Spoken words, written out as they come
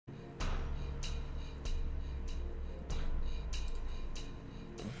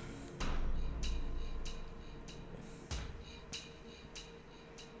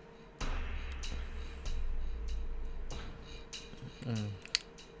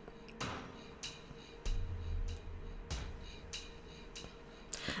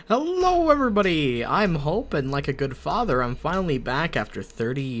Hello everybody, I'm Hope, and like a good father, I'm finally back after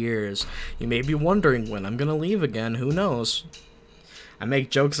 30 years. You may be wondering when I'm gonna leave again, who knows? I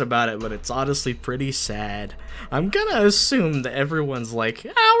make jokes about it, but it's honestly pretty sad. I'm gonna assume that everyone's like,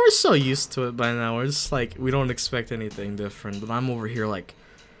 we're so used to it by now, we're just like, we don't expect anything different, but I'm over here like,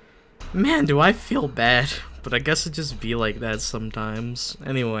 man, do I feel bad, but I guess it just be like that sometimes.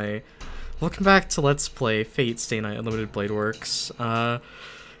 Anyway, welcome back to Let's Play Fate Stay Night Unlimited Blade Works.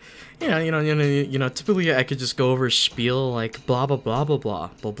 Yeah, you know, typically I could just go over a spiel like blah blah blah blah blah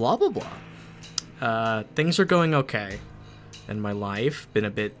blah blah blah blah. Things are going okay in my life. Been a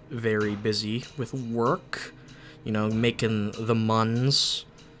bit very busy with work, you know, making the muns.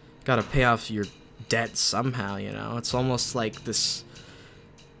 Gotta pay off your debt somehow, you know. It's almost like this.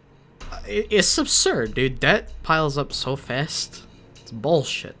 It's absurd, dude. Debt piles up so fast. It's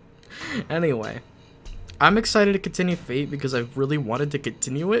bullshit. Anyway. I'm excited to continue Fate because I've really wanted to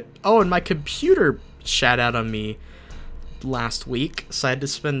continue it. Oh, and my computer shat out on me last week, so I had to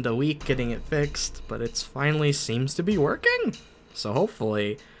spend a week getting it fixed, but it's finally seems to be working. So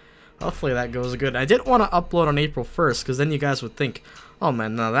hopefully that goes good. I didn't want to upload on April 1st because then you guys would think, oh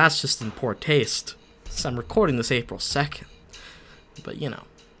man, no, that's just in poor taste. So I'm recording this April 2nd. But you know,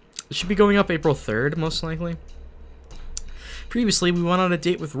 it should be going up April 3rd, most likely. Previously, we went on a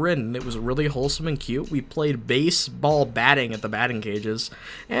date with Rin, and it was really wholesome and cute. We played baseball batting at the batting cages,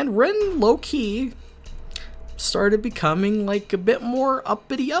 and Rin, low-key, started becoming, like, a bit more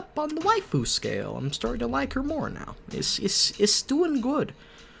uppity up on the waifu scale. I'm starting to like her more now. It's doing good.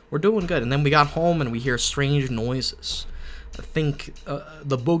 We're doing good. And then we got home, and we hear strange noises. I think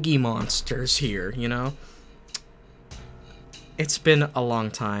the boogie monster's here, you know? It's been a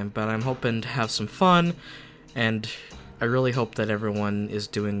long time, but I'm hoping to have some fun, and I really hope that everyone is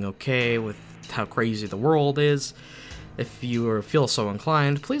doing okay with how crazy the world is. If you feel so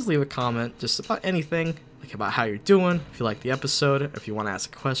inclined, please leave a comment just about anything, like about how you're doing, if you like the episode, if you want to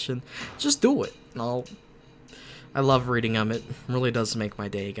ask a question, just do it. And I love reading them. It really does make my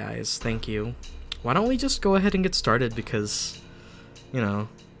day, guys. Thank you. Why don't we just go ahead and get started because, you know,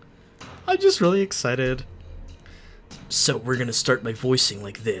 I'm just really excited. So we're gonna start by voicing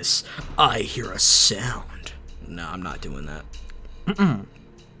like this. I hear a sound. No, I'm not doing that.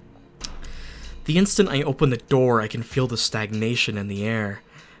 The instant I open the door, I can feel the stagnation in the air,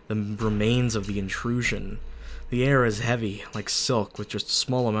 the remains of the intrusion. The air is heavy, like silk, with just a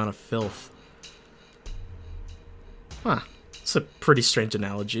small amount of filth. Huh. It's a pretty strange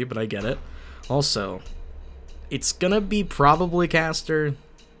analogy, but I get it. Also, it's gonna be probably Caster.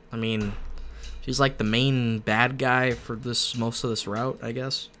 I mean, she's like the main bad guy for most of this route, I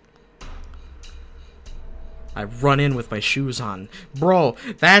guess. I run in with my shoes on. Bro,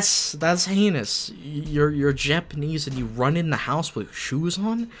 that's heinous. You're Japanese and you run in the house with shoes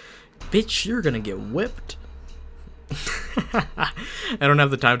on? Bitch, you're gonna get whipped. I don't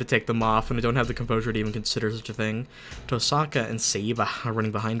have the time to take them off, and I don't have the composure to even consider such a thing. Tosaka and Seiba are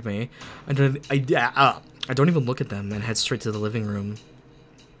running behind me. I don't even look at them and head straight to the living room.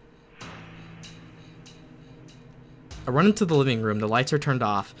 I run into the living room. The lights are turned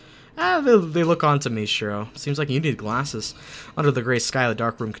off. They look on to me, Shirou. Seems like you need glasses. Under the gray sky the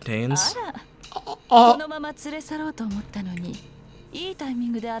dark room contains.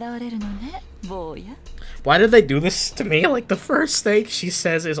 Why did they do this to me? Like, the first thing she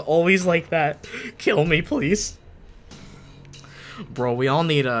says is always like that. Kill me, please. Bro, we all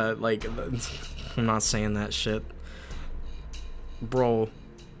need a, like, I'm not saying that shit. Bro,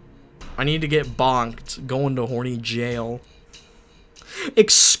 I need to get bonked, going to horny jail.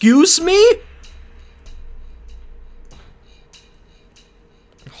 Excuse me?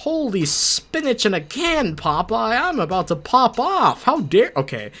 Holy spinach in a can, Popeye. I'm about to pop off. How dare...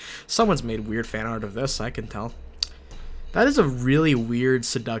 Okay, someone's made weird fan art of this, I can tell. That is a really weird,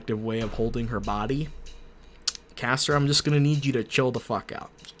 seductive way of holding her body. Caster, I'm just gonna need you to chill the fuck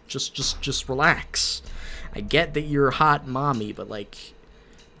out. Just relax. I get that you're a hot mommy, but, like,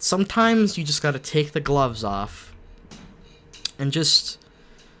 sometimes you just gotta take the gloves off. And just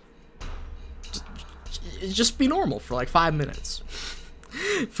be normal for like 5 minutes.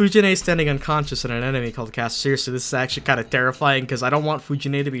 Fujine standing unconscious and an enemy called Caster. Seriously, this is actually kind of terrifying because I don't want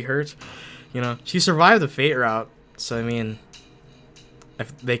Fujine to be hurt. You know, she survived the Fate route, so I mean,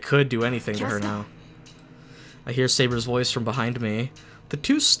 if they could do anything to her now. I hear Saber's voice from behind me. The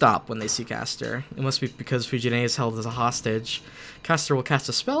two stop when they see Caster. It must be because Fujine is held as a hostage. Caster will cast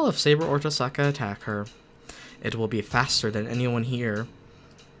a spell if Saber or Tosaka attack her. It will be faster than anyone here.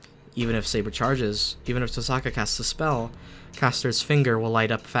 Even if Saber charges, even if Tosaka casts a spell, Caster's finger will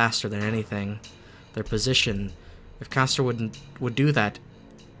light up faster than anything. Their position. If Caster would do that,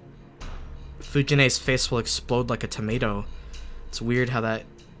 Fujine's face will explode like a tomato. It's weird how that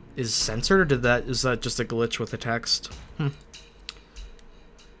is censored, or is that just a glitch with the text?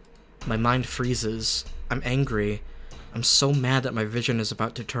 My mind freezes. I'm angry. I'm so mad that my vision is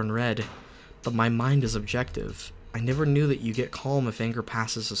about to turn red. But my mind is objective. I never knew that you get calm if anger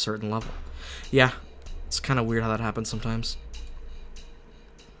passes a certain level. Yeah, it's kind of weird how that happens sometimes.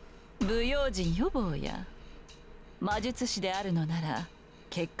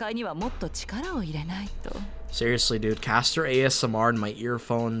 Seriously, dude, Caster ASMR in my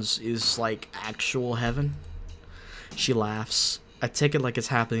earphones is like actual heaven. She laughs. I take it like it's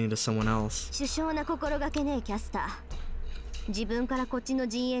happening to someone else.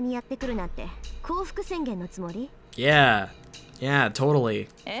 Yeah, yeah, totally.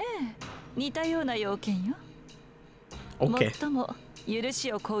 Okay.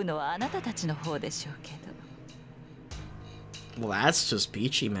 Well, that's just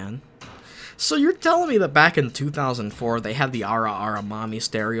peachy, man. So you're telling me that back in 2004 they had the Ara Ara mommy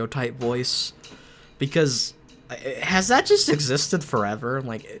stereotype voice? Because has that just existed forever?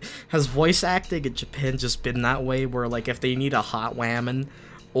 Like, has voice acting in Japan just been that way, where like if they need a hot whammon,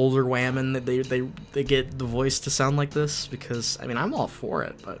 older whammon, they get the voice to sound like this? Because I mean, I'm all for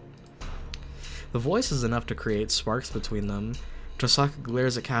it, but the voice is enough to create sparks between them. Tosaka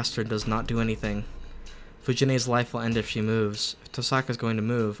glares at Caster and does not do anything. Fujine's life will end if she moves. If Tosaka's going to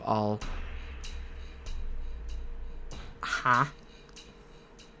move, I'll... Huh?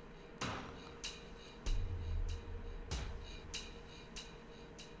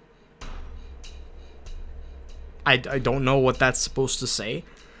 I don't know what that's supposed to say.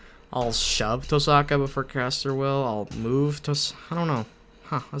 I'll shove Tosaka before Caster will. I'll move Tosaka. I don't know.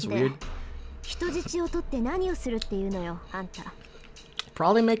 Huh, that's weird.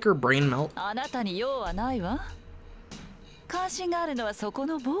 Probably make her brain melt.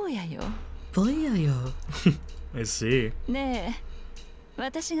 Boya. I see.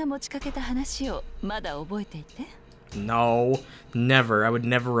 No, never. I would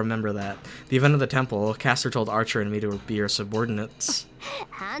never remember that. The event of the temple, Caster told Archer and me to be her subordinates.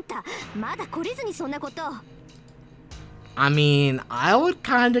 I mean, I would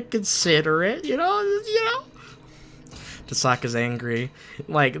kind of consider it, you know? Tosaka's angry.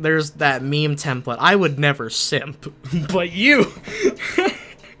 Like, there's that meme template. I would never simp, but you!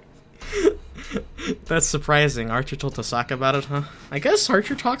 That's surprising. Archer told Tosaka about it, huh? I guess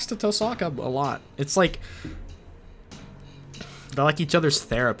Archer talks to Tosaka a lot. It's like... they're like each other's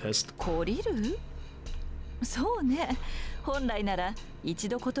therapist.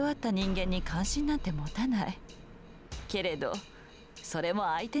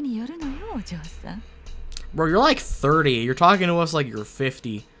 Bro, you're like 30. You're talking to us like you're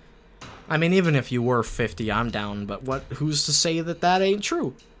 50. I mean, even if you were 50, I'm down. But who's to say that that ain't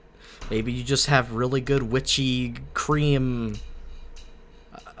true? Maybe you just have really good witchy cream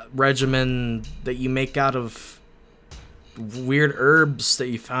regimen that you make out of weird herbs that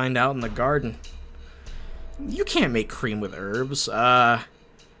you find out in the garden. You can't make cream with herbs.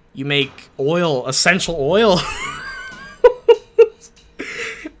 You make oil, essential oil.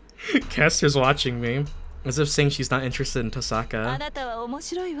 Caster's watching me, as if saying she's not interested in Tosaka.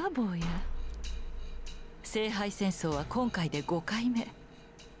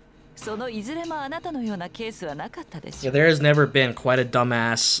 Yeah, there has never been quite a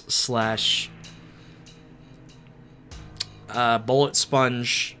dumbass / bullet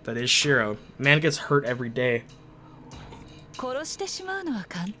sponge that is Shirou. Man gets hurt every day.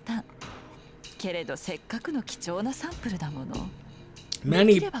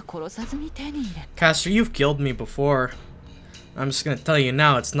 Caster, you've killed me before. I'm just gonna tell you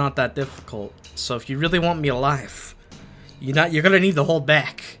now, it's not that difficult. So if you really want me alive, you're gonna need to hold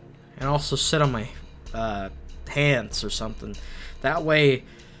back and also sit on my hands or something. That way.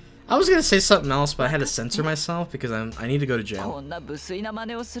 I was gonna say something else, but I had to censor myself because I need to go to jail.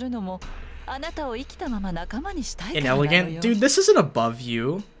 Inelegant? Dude, this isn't above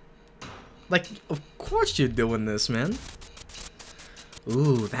you. Like, of course you're doing this, man.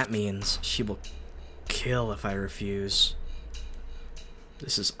 Ooh, that means she will kill if I refuse.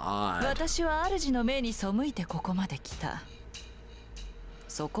 This is odd.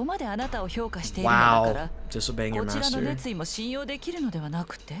 Wow, disobeying your master.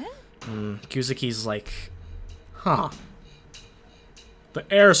 Kuzuki's like, huh. The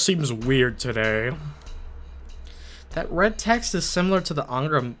air seems weird today. That red text is similar to the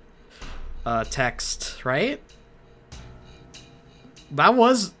Angra text, right? That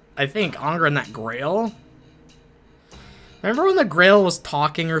was I think, Angra and that Grail. Remember when the Grail was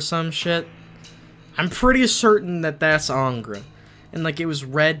talking or some shit? I'm pretty certain that that's Angra. And like it was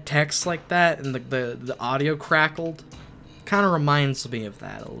red text like that and the audio crackled. Kind of reminds me of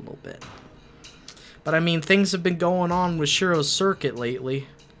that a little bit. But I mean, things have been going on with Shirou's circuit lately.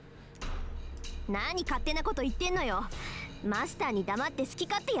 No,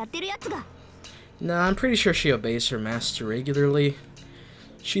 I'm pretty sure she obeys her master regularly.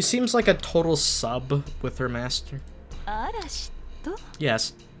 She seems like a total sub with her master.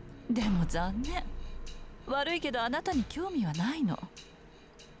 Yes. でも残念。悪いけどあなたに興味はないの。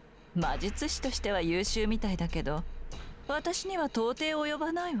魔術師としては優秀みたいだけど、私には到底及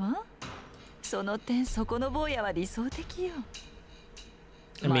ばないわ。その点そこの坊やは理想的よ。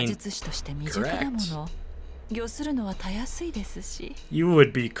魔術師として未熟なものを御するのはたやすいですし。You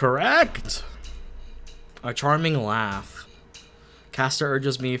would be correct. A charming laugh. Caster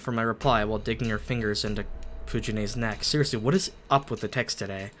urges me for my reply while digging her fingers into Fujine's neck. Seriously, what is up with the text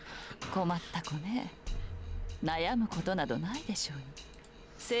today? 困った子ね。悩むことなどないでしょうに。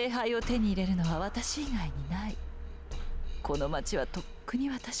聖杯を手に入れるのは私以外にない。この町はとっくに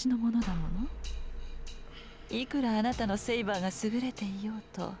私のものだもの。いくらあなたのセイバーが優れていよう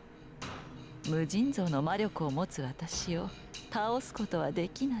と、無尽蔵の魔力を持つ私を倒すことはで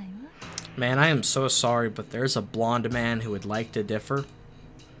きないわ。Man, I am so sorry, but there's a blonde man who would like to differ.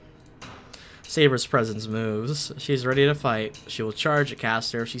 Saber's presence moves. She's ready to fight. She will charge at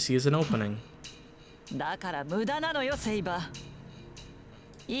Caster if she sees an opening. だから無駄なのよ、セイバ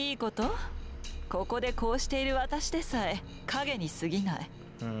ー。いいこと？ここでこうしている私でさえ影に過ぎない。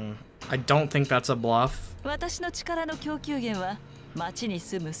I don't think that's a bluff. 私の力の供給源は町に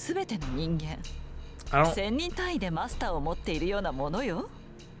住むすべての人間。1000人単位でマスターを持っているようなものよ。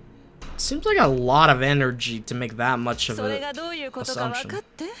Seems like a lot of energy to make that much of an assumption.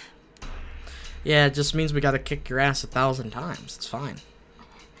 Yeah, it just means we gotta kick your ass 1,000 times. It's fine.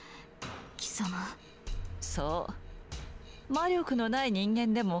 そう。魔力のない人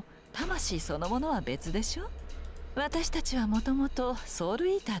間でも魂そのものは別でしょ。私たちはもともとソウル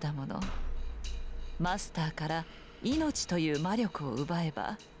イーターだもの。マスターから命という魔力を奪え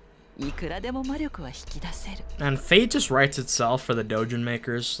ば、いくらでも魔力は引き出せる。And fate just writes itself for the Dojin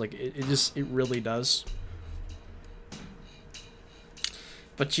makers. Like it really does.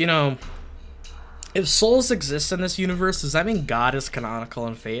 But you know, if souls exist in this universe, does that mean God is canonical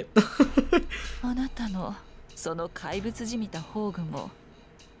in Fate? あなたのその怪物じみた宝具も。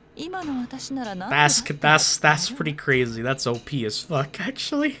That's pretty crazy. That's OP as fuck,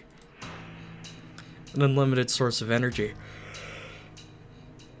 actually. An unlimited source of energy.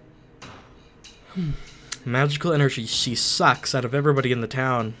 Magical energy. She sucks out of everybody in the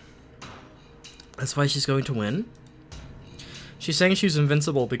town. That's why she's going to win? She's saying she's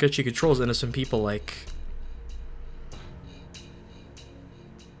invincible because she controls innocent people like...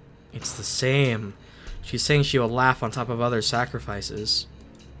 It's the same. She's saying she will laugh on top of other sacrifices.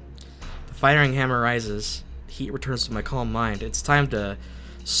 The firing hammer rises. Heat returns to my calm mind. It's time to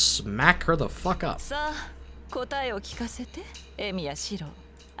smack her the fuck up. さあ、答えを聞かせて、エミやシロ。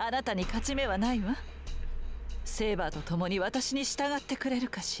あなたに勝ち目はないわ。セーバーと共に私に従ってくれる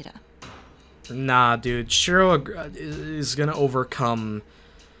かしら。Nah, dude. Shirou is gonna overcome.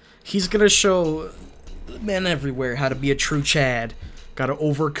 He's gonna show men everywhere how to be a true Chad. Gotta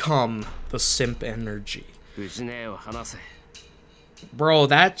overcome the simp energy. Bro,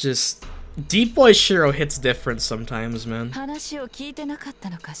 that just... Deep Boy Shirou hits different sometimes, man. 話を聞いてなかった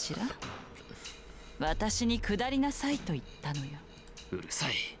のかしら。私に下りなさいと言ったのよ。うるさ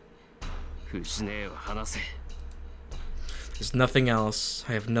い。There's nothing else.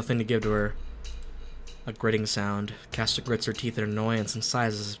 I have nothing to give to her. A gritting sound. Caster grits her teeth in annoyance and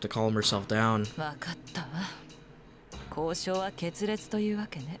sighs as if to calm herself down. わかったわ。交渉は決裂というわ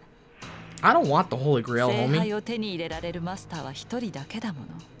けね。I don't want the Holy Grail, homie. 聖杯を手に入れられるマスターは一人だけだも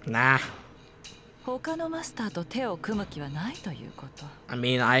の。Nah. 他のマスターと手を組む気はないということ。I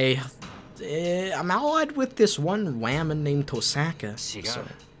mean, I'm allied with this one whammon named Tosaka. So.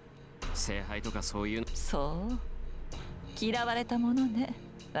 聖杯とかそういうの。そう。嫌われたものね。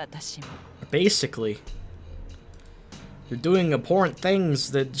私も。Basically, you're doing abhorrent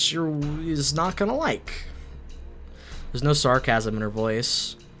things that Shirou is not gonna like. There's no sarcasm in her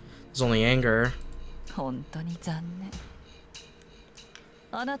voice. There's only anger. 本当に残念。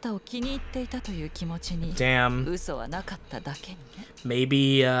あなたを気に入っていたという気持ちに Damn. 嘘はなかっただけにね。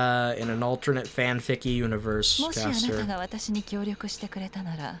Maybe in an alternate fanficky universe, もしあなた Caster. が私に協力してくれた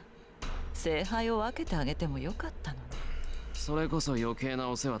なら、聖杯を分けてあげてもよかったのに。それこそ余計な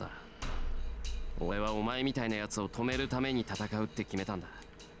お世話だ。俺はお前みたいなやつを止めるために戦うって決めたんだ。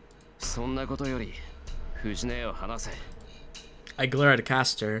そんなことより藤根を話せ。 I glare at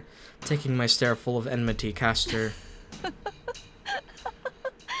Caster, taking my stare full of enmity. Caster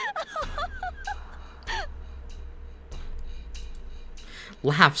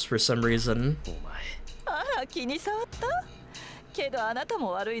laughs for some reason. お前あら気に障ったけどあなた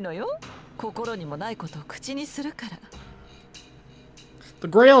も悪いのよ心にもないことを口にするから The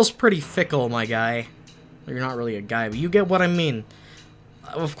Grail's pretty fickle, my guy. You're not really a guy, but you get what I mean.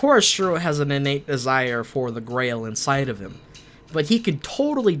 Of course, Shirou has an innate desire for the Grail inside of him, but he could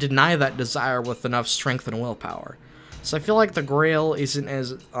totally deny that desire with enough strength and willpower. So I feel like the Grail isn't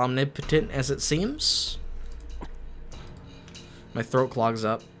as omnipotent as it seems. My throat clogs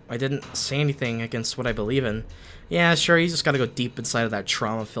up. I didn't say anything against what I believe in. Yeah, sure, you just gotta go deep inside of that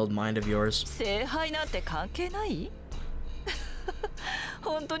trauma-filled mind of yours. 聖杯なんて関係ない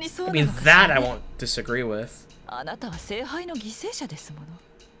本当にそう I な mean, のかしら that I won't disagree with. あなたは聖杯の犠牲者ですもの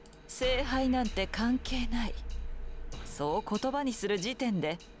聖杯なんて関係ないそう言葉にする時点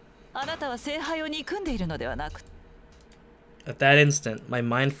であなたは聖杯を憎んでいるのではなく At that instant, my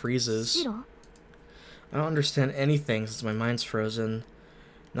mind freezes. 白 I don't understand anything since my mind's frozen.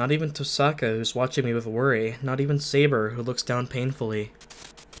 Not even Tosaka, who's watching me with worry. Not even Saber, who looks down painfully.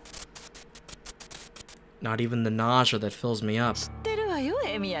 Not even the nausea that fills me up. 知ってるわよ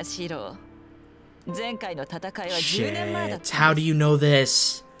エミヤシロ前回の戦いは10年前だっ Shit, た how ん do で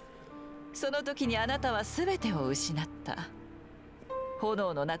す you know this? その時にあなたは全てを失った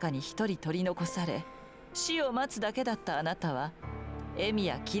炎の中に一人取り残され死を待つだけだったあなたはエミ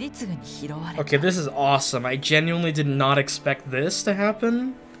ヤキリツグに拾われた Okay, this is awesome. I genuinely did not expect this to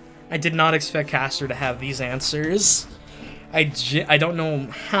happen. I did not expect Caster to have these answers. I don't know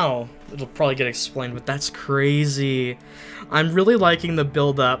how. It'll probably get explained, but that's crazy. I'm really liking the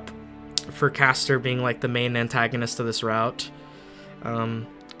build-up for Caster being like the main antagonist of this route.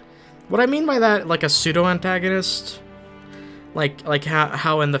 What I mean by that, like a pseudo-antagonist, like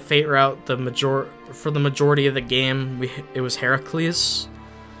how in the Fate route, for the majority of the game, it was Heracles,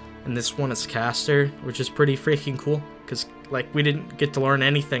 and this one is Caster, which is pretty freaking cool, because like we didn't get to learn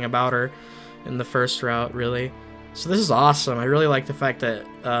anything about her in the first route, really. So this is awesome. I really like the fact that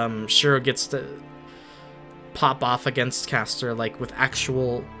Shirou gets to pop off against Caster, like with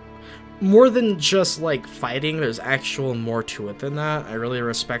actual, more than just like fighting, there's actual more to it than that. I really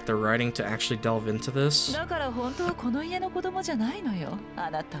respect the writing to actually delve into this. だから本当はこの家の子供じゃないのよあ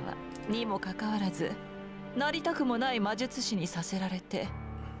なたはにもかかわらずなりたくもない魔術師にさせられて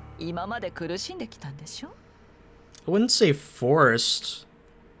今まで苦しんできたんでしょ I wouldn't say forced.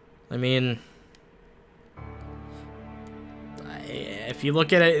 I mean, if you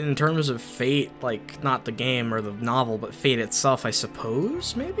look at it in terms of Fate, like not the game or the novel, but Fate itself, I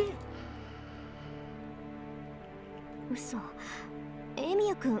suppose, maybe? 嘘エミ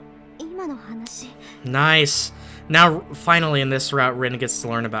ヤ君今の話 Nice. Now, finally in this route, Rin gets to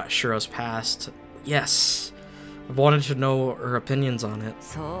learn about Shirou's past. Yes. I've wanted to know her opinions on it.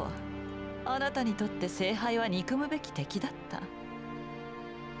 そうあなたにとって聖杯は憎むべき敵だった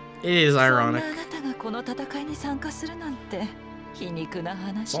It is そんな ironic. あなたがこの戦いに参加するなんて皮肉な It's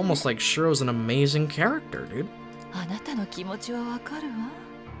話 almost like Shirou's an amazing character, dude. あなたの気持ちはわかるわ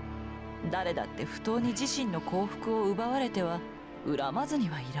誰だって不当に自身の幸福を奪われては恨まずに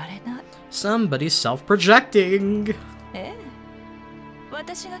はいられない Somebody's self-projecting. ええ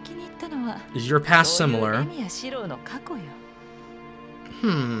私が気に入ったのは Is your past そういうエ similar? ミやシロウの過去よ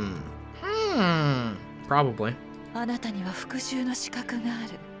Probably. あなたには復讐の資格があ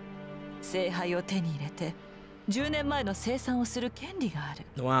る聖杯を手に入れて10年前の生産をする権利がある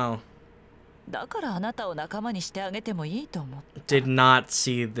Wow. だからあなたを仲間にしてあげてもいいと思った Did not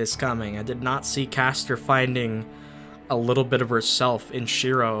see this coming. I did not see Caster finding a little bit of herself in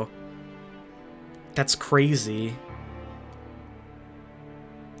Shirou. That's crazy.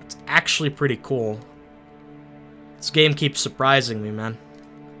 It's actually pretty cool. This game keeps surprising me, man.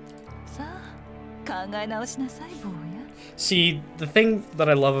 さあ考え直しなさい坊や See, the thing that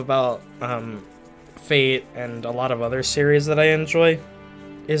I love about Fate and a lot of other series that I enjoy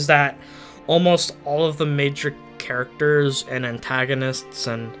is that almost all of the major characters and antagonists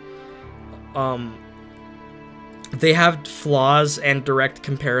and they have flaws and direct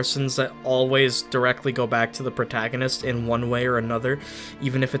comparisons that always directly go back to the protagonist in one way or another.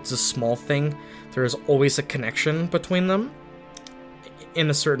 Even if it's a small thing, there is always a connection between them in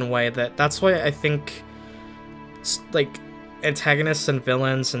a certain way. That's why I think like antagonists and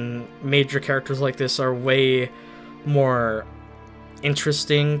villains and major characters like this are way more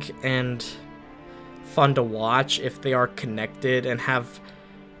interesting and fun to watch if they are connected and have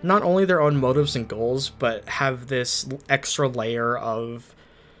not only their own motives and goals, but have this extra layer of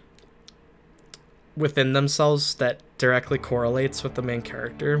within themselves that directly correlates with the main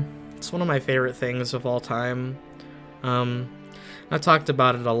character. It's one of my favorite things of all time. I've talked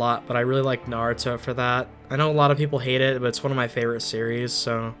about it a lot, but I really like Naruto for that. I know a lot of people hate it, but it's one of my favorite series,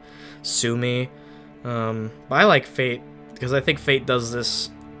 so sue me. But I like Fate, because I think Fate does this,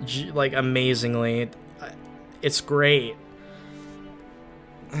 like, amazingly. It's great.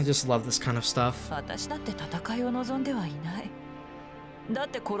 I just love this kind of stuff. 私だって戦いを望んではいない。だっ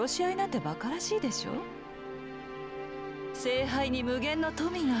て殺し合いなんて馬鹿らしいでしょ。聖杯に無限の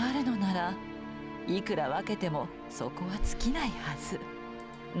富があるのなら、いくら分けてもそこは尽きないはず。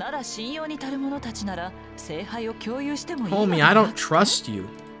なら信用に足る者たちなら聖杯を共有してもいいわけ Homie, I don't trust you.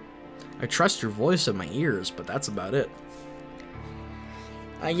 I trust your voice in my ears, but that's about it.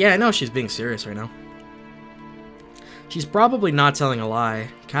 Yeah, I know she's being serious right now. She's probably not telling a lie.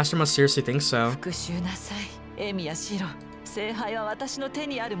 Caster must seriously think so. 復讐なさい、エミやシロ。聖杯は私の手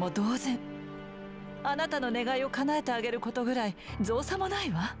にあるも同然。あなたの願いを叶えてあげることぐらい造作もな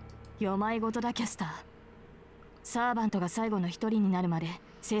いわ。よまいごとだ、キャスター。サーバントが最後の一人になるまで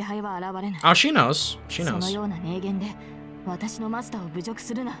聖杯は現れない。Oh, she knows. She その knows. ような名言で私のマスターを侮辱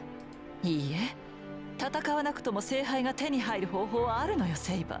するな。いいえ、戦わなくとも聖杯が手に入る方法はあるのよ、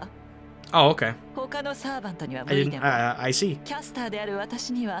セイバー。Oh, okay. 他のサーバントには無 I 理 didn't. でも、I see. キャスターである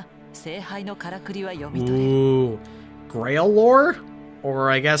私には聖杯のからくりは読み取れる。 Ooh, Grail lore, or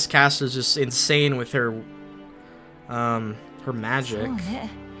I guess Caster's just insane with her, her そう magic. ね。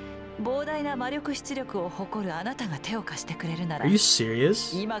膨大な魔力出力を誇るあなたが手を貸してくれるなら、 Are you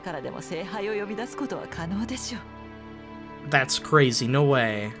serious? 今からでも聖杯を呼び出すことは可能でしょう。 That's crazy. No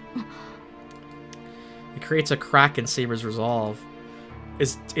way. It creates a crack in Saber's resolve.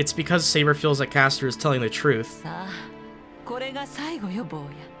 It's because Saber feels that Caster is telling the truth. さあ、これが最後よ、坊や。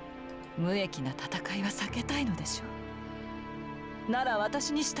無益な戦いは避けたいのでしょう。なら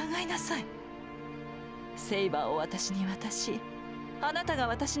私に従いなさい。セイバーを私に渡し、あなたが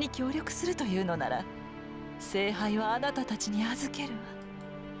私に協力するというのなら、聖杯はあなたたちに預けるわ。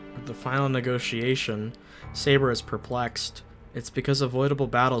 At the final negotiation, Saber is perplexed. It's because avoidable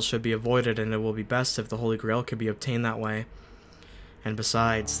battles should be avoided, and it will be best if the Holy Grail could be obtained that way. And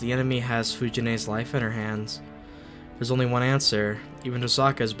besides, the enemy has Fujine's life in her hands. There's only one answer. Even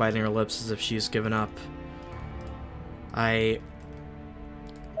Tosaka is biting her lips as if she's given up.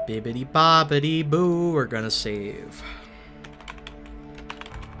 Bibbidi bobbidi boo, we're gonna save.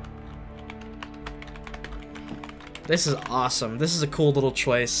 This is awesome. This is a cool little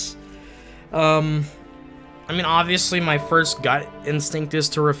choice. I mean, obviously my first gut instinct is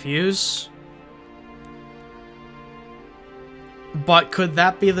to refuse. But could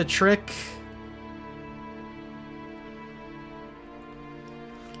that be the trick?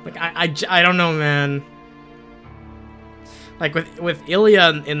 Like, I don't know, man. Like, with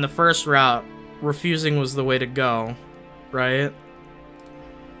Ilya in the first route, refusing was the way to go, right?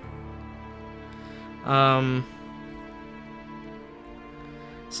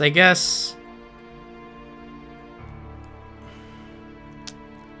 So I guess...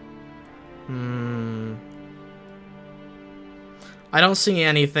 I don't see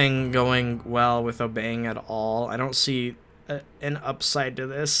anything going well with obeying at all. I don't see an upside to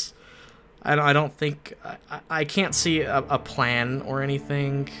this. I don't think... I can't see a plan or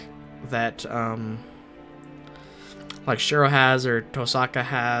anything that, like Shirou has or Tosaka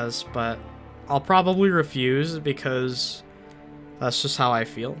has, but I'll probably refuse because that's just how I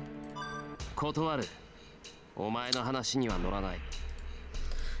feel. 断る。お前の話には乗らない。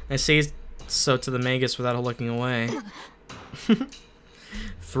 I say so to the Magus without looking away.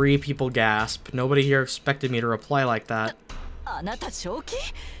 3 people gasp. Nobody here expected me to reply like that. あなた正気？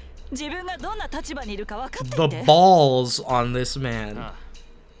自分がどんな立場にいるか分かって The いて。 balls on this man. ああ、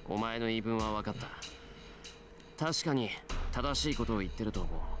お前の言い分は分かった。確かに正しいことを言ってると思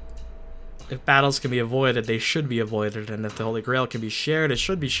う。 If battles can be avoided, they should be avoided, and if the Holy Grail can be shared, it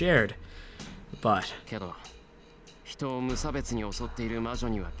should be shared. But けど、人を無差別に襲っている魔女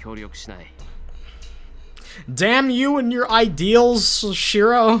には協力しない。 damn you and your ideals,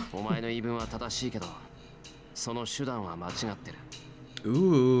 Shirou. お前の言い分は正しいけど、その手段は間違ってる。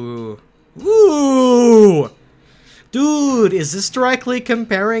 Ooh. Ooh! Dude, is this directly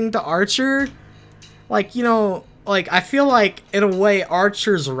comparing to Archer? Like, you know, like, I feel like, in a way,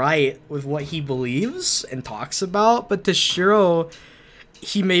 Archer's right with what he believes and talks about, but to Shirou,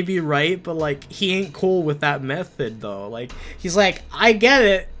 he may be right, but, like, he ain't cool with that method, though. Like, he's like, I get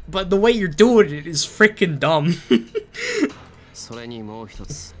it, but the way you're doing it is freaking dumb. それにもう一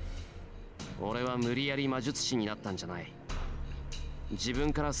つ。俺は無理やり魔術師になったんじゃない。自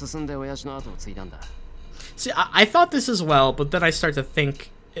分から進んで親父の後を継いだんだ。See, I thought this as well, but then I start to think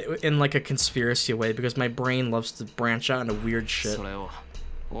in like a conspiracy way because my brain loves to branch out into weird shit. それを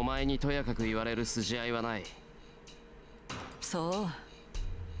お前にとやかく言われる筋合いはない。そ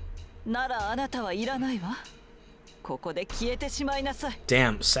うならあなたはいらないわ。ここで消えてしまいなさい。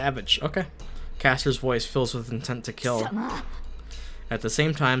 Damn, savage. Okay. Caster's voice fills with intent to kill. At the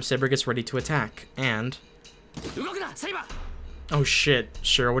same time, Saber gets ready to attack, and... 動くな、セイバー。 Oh shit,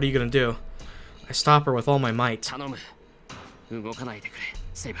 sure, what are you gonna do? I stop her with all my might. 頼む。動かないでくれ、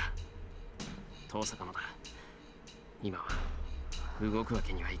セイバー。遠坂のだ。今は動くわ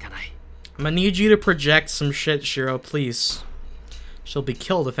けにはいかない。 I'm gonna need you to project some shit, Shirou, please. She'll be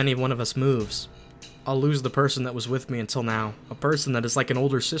killed if any one of us moves. I'll lose the person that was with me until now. A person that is like an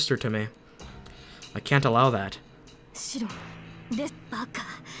older sister to me. I can't allow that. シロ、バカ。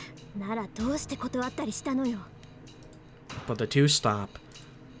ならどうして断ったりしたのよ。 But the two stop.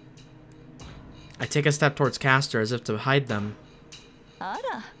 I take a step towards Caster as if to hide them. あ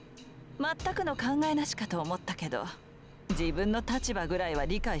ら、全くの考えなしかと思ったけど、自分の立場ぐらいは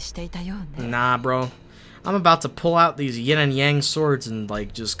理解していたようね。 Nah, bro. I'm about to pull out these yin and yang swords and,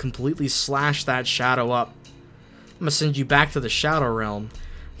 like, just completely slash that shadow up. I'm gonna send you back to the shadow realm.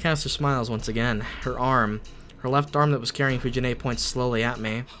 Caster smiles once again. Her left arm that was carrying Fujine points slowly at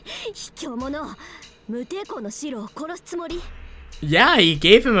me. 卑怯者、無抵抗のシロを殺すつもり？ Yeah, he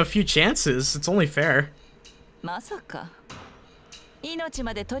gave him a few chances. It's only fair. まさか命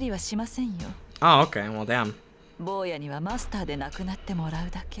まで取りはしませんよ。 Oh, okay. Well, damn. 坊やにはマスターで亡くなってもらう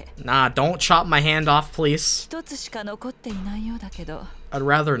だけ。 Nah, don't chop my hand off, please. 一つしか残っていないようだけど。 I'd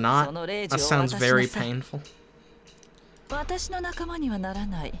rather not. その令 That 状を sounds 渡し very なさい。 painful. 私の仲間にはなら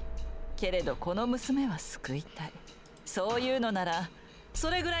ない。けれどこの娘は救いたい。そういうのなら、そ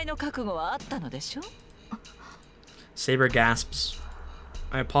れぐらいの覚悟はあったのでしょ? Saber gasps.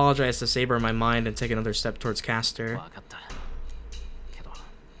 I apologize to Saber in my mind and take another step towards Caster. わかった。けど、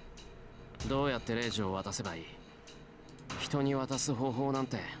どうやって令状を渡せばいい？人に渡す方法なん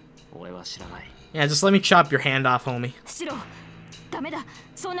て俺は知らない。 Yeah, just let me chop your hand off, homie. シロ、ダメだ。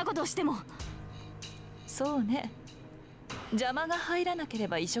そんなことをしても。そうね。邪魔が入らなけれ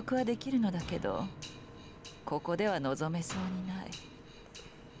ば移植はできるのだけど、ここでは望めそうにない。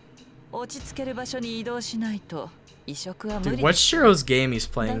落ち着ける場所に移動しないと移植は無 Dude, 理。 what's Shiro's game he's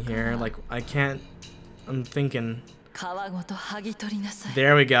playing here? Like, I can't... I'm thinking... 皮ごと剥ぎ取りなさい。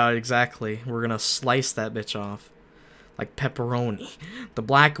 There we go, exactly. We're gonna slice that bitch off. Like pepperoni. The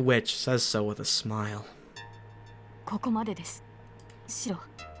Black Witch says so with a smile. ここまでです。シロ、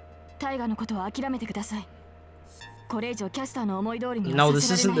タイガのことは諦めてください。これ以上キャスターの思い通りには No,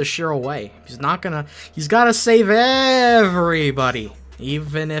 さ this せら isn't れない。 the Shiro way. He's not gonna... He's gotta save everybody.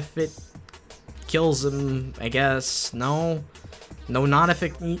 Even if it kills him, I guess. No. No, not if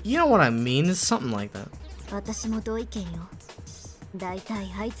it... You know what I mean? It's something like that. 私も同意見よ。だいた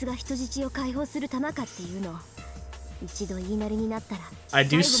いあいつが人質を解放する玉かっていうの。一度言いなりになったら。 I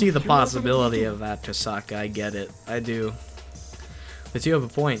do see the possibility of that, Tosaka. I get it. I do. But you have a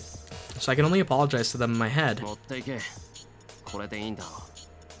point. So I can only apologize to them in my head. 持っていけ。これでいいんだろう。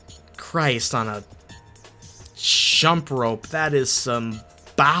 Christ, on a jump rope. That is some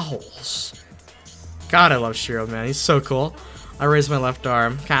bowels. God, I love Shirou, man. He's so cool. I raise my left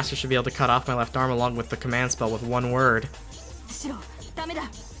arm. Caster should be able to cut off my left arm along with the command spell with one word. シロ、ダメだ。な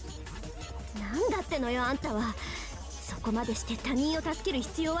んだってのよ、あんたは。そこまでして他人を助ける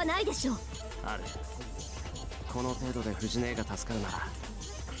必要はないでしょ。ある。この程度で藤姉が助かるなら、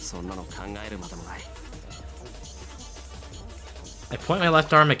そんなの考えるまでもない。 I point my left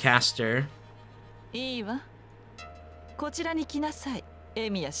arm at Caster. いいわ。こちらに来なさい、エ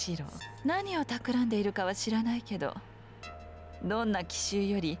ミやシロ。何を企んでいるかは知らないけど、どんな奇襲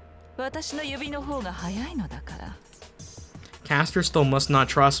より私の指の方が早いのだから。 Caster still must not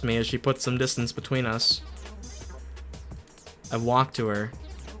trust me as she puts some distance between us. I walk to her.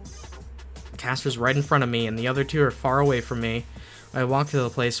 Caster's right in front of me, and the other two are far away from me. I walk to the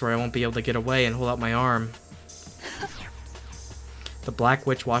place where I won't be able to get away and hold out my arm. The Black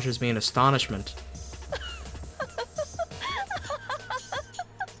Witch watches me in astonishment.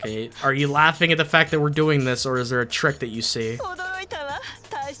 Okay, are you laughing at the fact that we're doing this, or is there a trick that you see? 驚いたわ。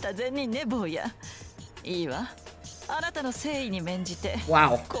大した善人ね、坊や。いいわ。あなたの誠意に免じて、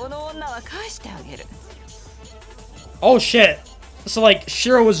 Wow. この女は返してあげる。 Oh shit. So like,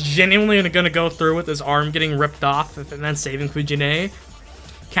 Shirou was genuinely gonna go through with his arm getting ripped off and then saving Fujine.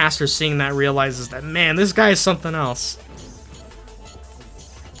 Caster, seeing that, realizes that, man, this guy is something else.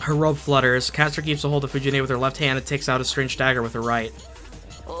 Her robe flutters. Caster keeps a hold of Fujine with her left hand and takes out a strange dagger with her right.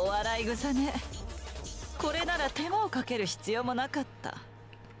 お笑い草ね。これなら手間をかける必要もなかった。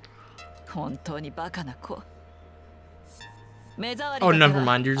本当にバカな子。Oh, never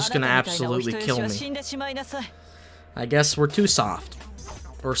mind. You're just gonna absolutely kill me. I guess we're too soft.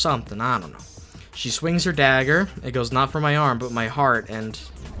 Or something. I don't know. She swings her dagger. It goes not for my arm, but my heart, and...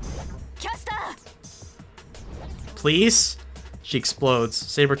 Please? She explodes.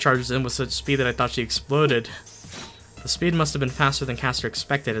 Saber charges in with such speed that I thought she exploded. The speed must have been faster than Caster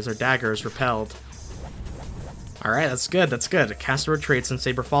expected, as her dagger is repelled. Alright, that's good, that's good. Caster retreats and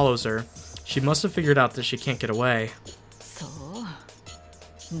Saber follows her. She must have figured out that she can't get away.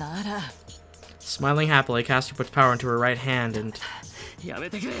 Smiling happily, Caster puts power into her right hand and...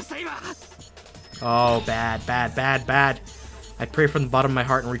 Oh, bad, bad, bad, bad. I pray from the bottom of my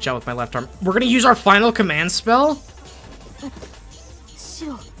heart and reach out with my left arm. We're gonna use our final command spell?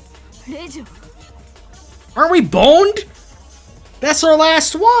 Aren't we boned? That's our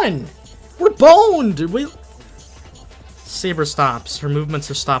last one! We're boned! Saber stops. Her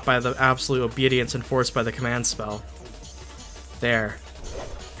movements are stopped by the absolute obedience enforced by the command spell. There.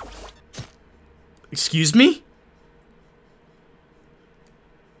 Excuse me?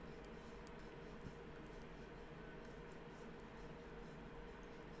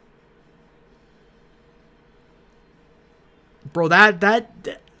 Bro,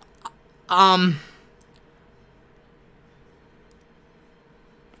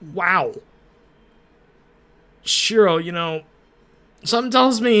 wow. Shirou, you know, something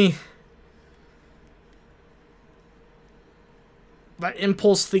tells me that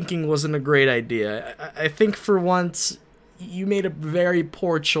impulse thinking wasn't a great idea. I think for once, you made a very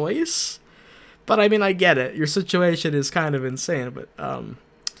poor choice. But I mean, I get it. Your situation is kind of insane, but,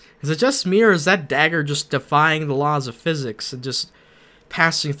 is it just me, or is that dagger just defying the laws of physics and just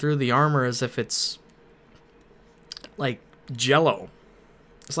passing through the armor as if it's, like, jello?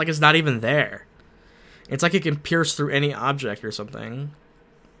 It's like it's not even there. It's like it can pierce through any object or something.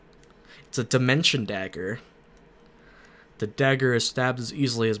 It's a dimension dagger. The dagger is stabbed as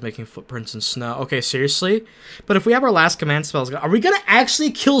easily as making footprints in snow. Okay, seriously? But if we have our last command spells, are we gonna actually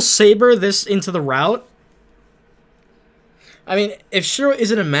kill Saber this into the route? I mean, if Shirou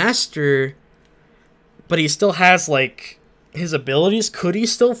isn't a master, but he still has, like, his abilities, could he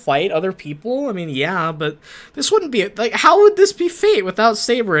still fight other people? I mean, yeah, but this wouldn't be... Like, how would this be Fate without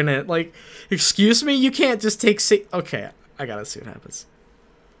Saber in it? Like, excuse me? You can't just take Okay, I gotta see what happens.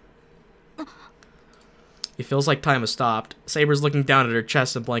 It feels like time has stopped. Saber's looking down at her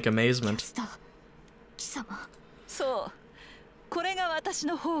chest in blank amazement. So, これが私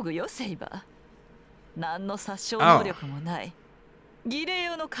の宝具よ、セイバー。何の殺傷能力もない。儀礼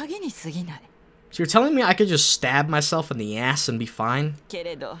用の鍵に過ぎない。 So you're telling me I could just stab myself in the ass and be fine? け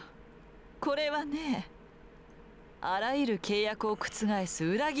れど、これはね、あらゆる契約を覆す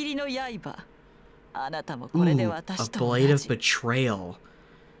裏切りの刃。あなたもこれで私と同じ。 A blade of betrayal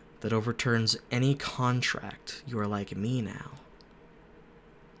that overturns any contract. You are like me now.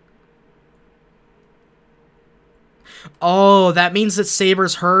 Oh, that means that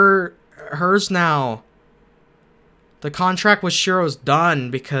Saber's hers now. The contract with Shirou's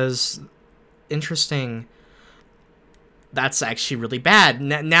done because... Interesting. That's actually really bad.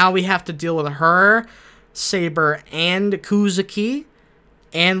 Now we have to deal with her, Saber, and Kuzuki,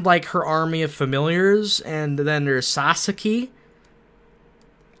 and, like, her army of familiars, and then there's Sasaki.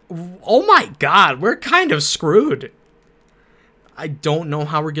 Oh my god, we're kind of screwed. I don't know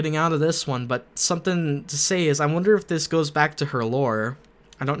how we're getting out of this one, but something to say is I wonder if this goes back to her lore.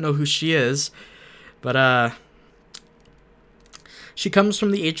 I don't know who she is, but, she comes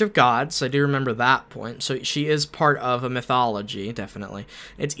from the Age of Gods. I do remember that point. So she is part of a mythology, definitely.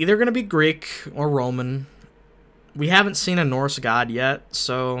 It's either going to be Greek or Roman. We haven't seen a Norse god yet,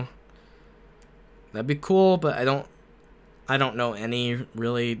 so that'd be cool, but I don't know any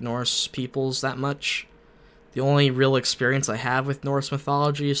really Norse peoples that much. The only real experience I have with Norse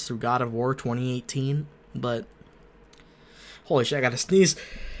mythology is through God of War 2018, but holy shit, I gotta sneeze.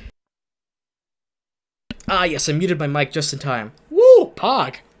 Ah, yes, I muted my mic just in time. Woo!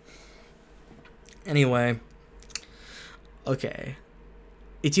 Pog! Anyway. Okay.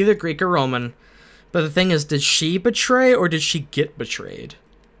 It's either Greek or Roman. But the thing is, did she betray or did she get betrayed?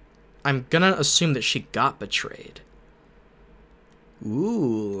 I'm gonna assume that she got betrayed.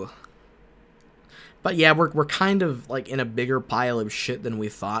 Ooh. But yeah, we're kind of, like, in a bigger pile of shit than we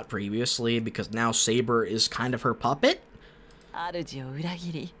thought previously, because now Saber is kind of her puppet? Oh,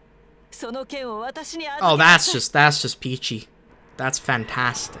 that's just peachy. That's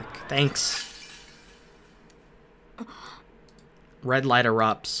fantastic. Thanks. Red light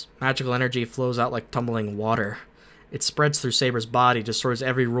erupts. Magical energy flows out like tumbling water. It spreads through Saber's body, destroys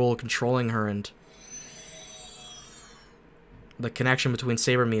every rule controlling her, and the connection between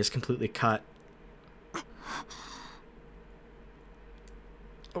Saber and me is completely cut.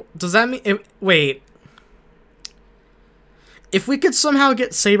 Does that mean... wait. If we could somehow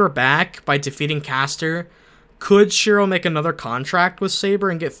get Saber back by defeating Caster, could Shirou make another contract with Saber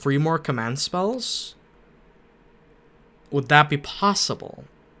and get 3 more command spells? Would that be possible?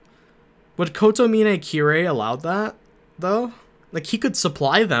 Would Kotomine Kirei allow that, though? Like, he could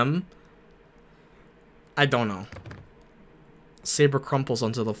supply them. I don't know. Saber crumples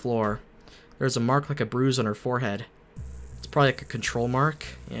onto the floor. There's a mark like a bruise on her forehead. It's probably like a control mark.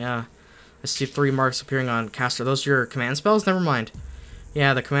 Yeah. I see 3 marks appearing on Caster. Those are your command spells? Never mind.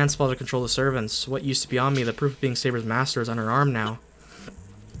 Yeah, the command spell to control the servants. What used to be on me, the proof of being Saber's master, is on her arm now.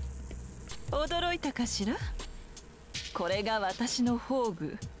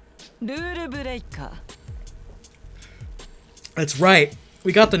 That's right.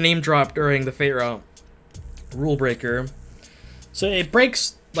 We got the name drop during the Fate Route Rule Breaker. So it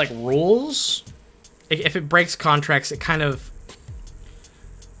breaks, like, rules. If it breaks contracts, it kind of...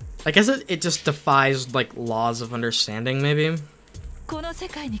 I guess it just defies, like, laws of understanding, maybe?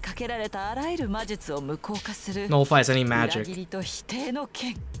 Nullifies any magic.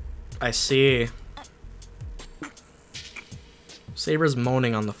 I see. Saber's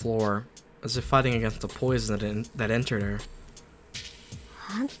moaning on the floor, as if fighting against the poison that entered her.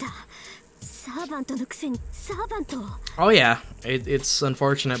 Oh yeah, it's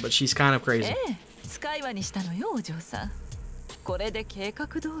unfortunate, but she's kind of crazy.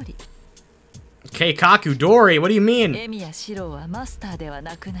 Keikaku Dori, what do you mean?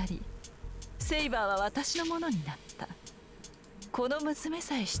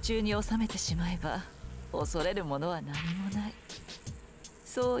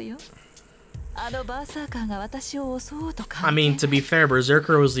 I mean, to be fair,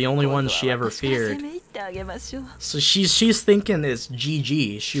 Berserker was the only one she ever feared. So she's thinking it's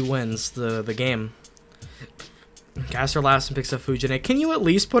GG. She wins the game. Caster laughs and picks up Fujine. Can you at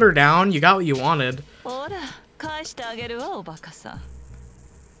least put her down? You got what you wanted.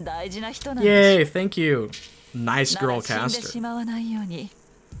 Yay, thank you. Nice girl, Caster.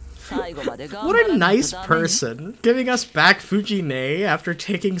 What a nice person. Giving us back Fujine after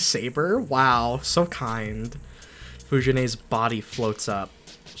taking Saber. Wow, so kind. Fujine's body floats up.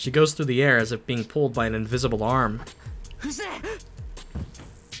 She goes through the air as if being pulled by an invisible arm.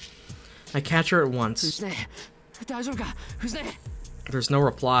 I catch her at once. There's no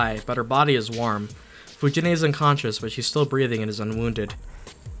reply, but her body is warm. Fujine is unconscious, but she's still breathing and is unwounded.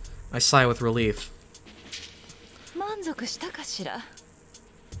 I sigh with relief.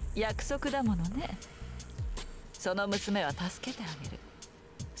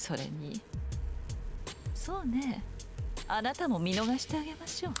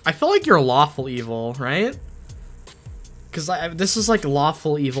 I feel like you're lawful evil, right? Because this is like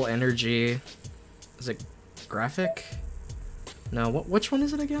lawful evil energy. Is it graphic? No, which one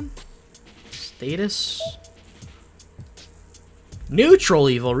is it again? Status? Neutral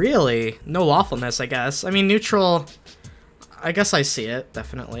evil, really? No lawfulness, I guess. I mean, neutral... I guess I see it,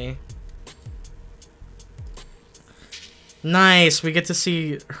 definitely. Nice, we get to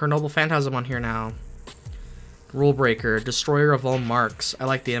see her Noble Phantasm on here now. Rule Breaker, Destroyer of all marks. I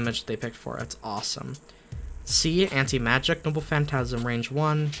like the image they picked for it. It's awesome. C, Anti-Magic, Noble Phantasm, range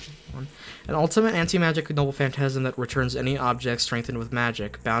 1. An ultimate anti-magic Noble Phantasm that returns any object strengthened with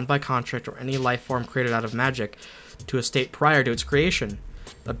magic, bound by contract, or any life form created out of magic to a state prior to its creation.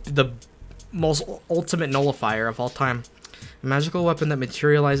 The most ultimate nullifier of all time. A magical weapon that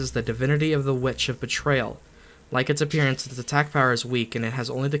materializes the divinity of the Witch of Betrayal. Like its appearance, its attack power is weak, and it has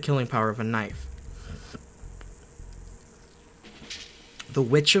only the killing power of a knife. The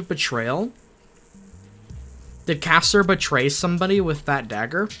Witch of Betrayal? Did Caster betray somebody with that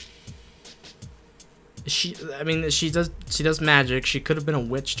dagger? She does magic. She could have been a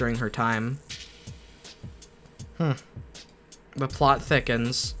witch during her time. The plot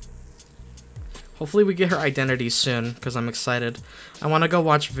thickens. Hopefully we get her identity soon, because I'm excited. I want to go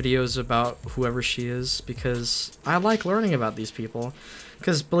watch videos about whoever she is, because I like learning about these people.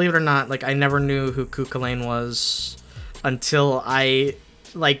 Because believe it or not, like, I never knew who Cuchulainn was until I,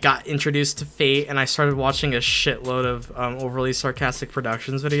 like, got introduced to Fate, and I started watching a shitload of overly sarcastic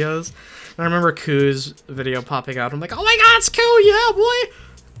productions videos. And I remember Ku's video popping out. I'm like, oh my god, it's Ku, yeah, boy!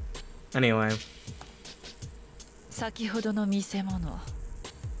 Anyway.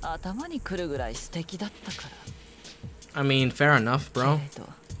 I mean, fair enough, bro.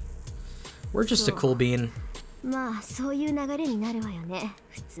 We're just a cool bean.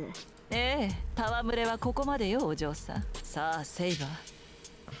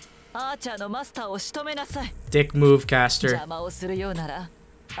 Dick move, Caster.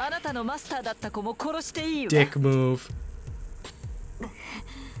 Dick move.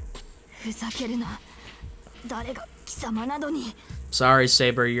 ふざけるな。誰が貴様などに。 Sorry,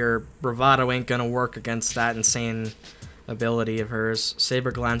 Saber, your bravado ain't gonna work against that insane ability of hers.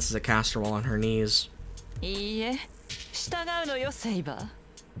 Saber glances at Caster while on her knees. いいえ、従うのよセイバー。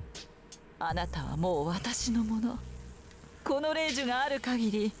あなたはもう私のもの。この霊樹がある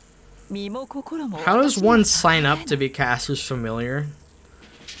限り、身も心も。 How does one sign up to be Caster's familiar?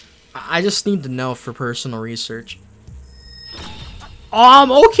 I just need to know for personal research.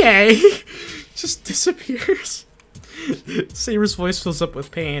 Okay. Just disappears. Saber's voice fills up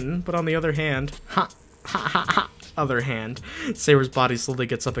with pain, but on the other hand, other hand, Saber's body slowly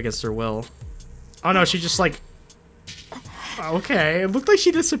gets up against her will. Oh no, she just like, okay, it looked like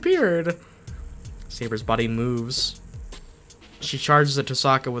she disappeared. Saber's body moves. She charges at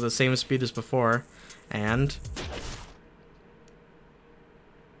Tosaka with the same speed as before, and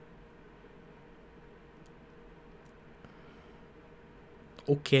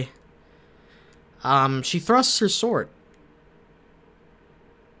okay. She thrusts her sword.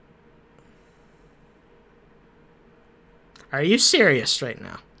 Are you serious right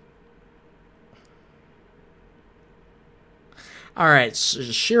now? Alright,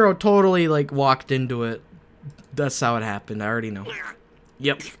 Shirou totally, like, walked into it. That's how it happened. I already know.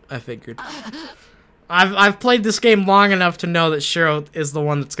 Yep, I figured. I've played this game long enough to know that Shirou is the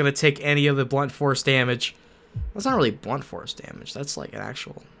one that's gonna take any of the blunt force damage. That's not really blunt force damage. That's like an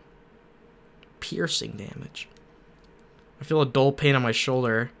actual piercing damage. I feel a dull pain on my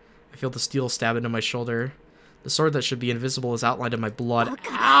shoulder. I feel the steel stab into my shoulder. The sword that should be invisible is outlined in my blood.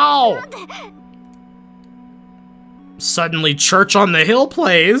 Ow! Suddenly, Church on the Hill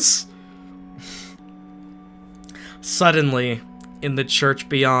plays. Suddenly, in the church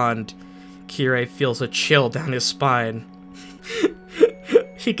beyond, Kirei feels a chill down his spine.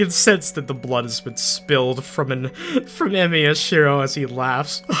 He can sense that the blood has been spilled from Emiya Shirou as he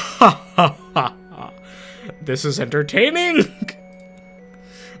laughs. This is entertaining!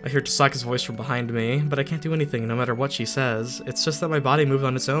 I hear Tosaka's voice from behind me, but I can't do anything no matter what she says. It's just that my body moved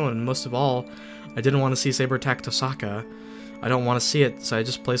on its own, and most of all, I didn't want to see Saber attack Tosaka. I don't want to see it, so I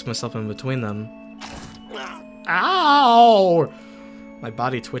just placed myself in between them. Ow! My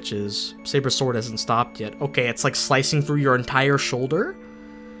body twitches. Saber's sword hasn't stopped yet. Okay, it's like slicing through your entire shoulder?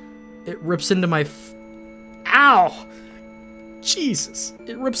 It rips into my Ow! Jesus.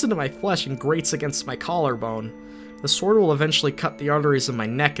 It rips into my flesh and grates against my collarbone. The sword will eventually cut the arteries in my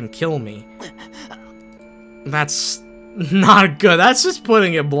neck and kill me. That's not good. That's just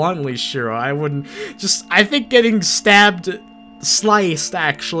putting it bluntly, Shirou. I think getting sliced,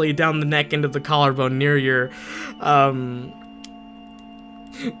 actually, down the neck into the collarbone near your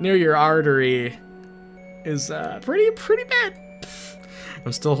artery is, pretty bad.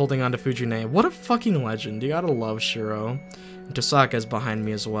 I'm still holding on to Fujine. What a fucking legend. You gotta love Shirou. And Tosaka's behind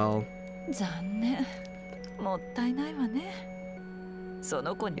me as well. 残念。もったいないわね。そ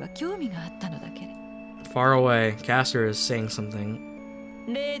の子には興味があったのだけれ。 Far away, Caster is saying something.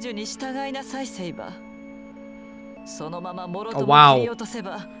 霊樹に従いなさい、セイバー。そのままもろと Oh, も wow. 切り落とせ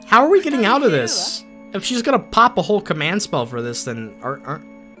ば。 How are we getting out of this? If she's gonna pop a whole command spell for this, then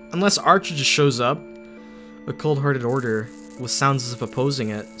unless Archer just shows up. A cold-hearted order, with sounds as if opposing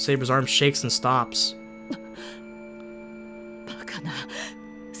it. Saber's arm shakes and stops. バカな。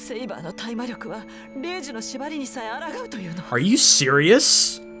セイバーの大魔力は霊樹の縛りにさえ抗うというの。 Are you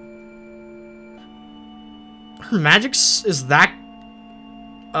serious? Her magic is that...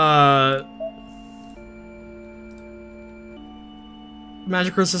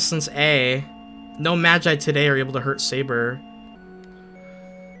 Magic resistance A. No magi today are able to hurt Saber.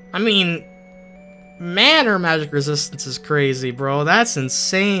 I mean... Man, her magic resistance is crazy, bro. That's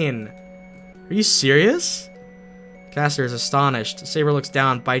insane. Are you serious? Caster is astonished. Saber looks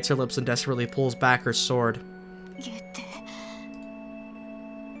down, bites her lips, and desperately pulls back her sword.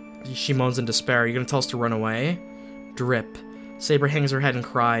 She moans in despair. Are you gonna tell us to run away? Drip. Saber hangs her head and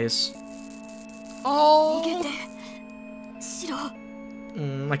cries. Oh!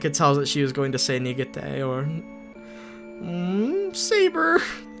 I could tell that she was going to say Nigete or... Saber!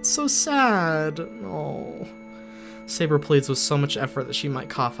 It's so sad. Oh. Saber pleads with so much effort that she might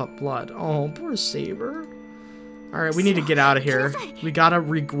cough up blood. Oh, poor Saber. Alright, we need to get out of here. We gotta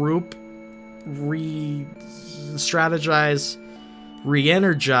regroup, re-strategize,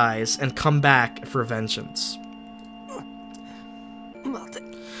 re-energize, and come back for vengeance.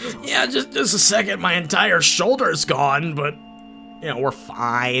 Yeah, just a second. My entire shoulder's gone, but, you know, we're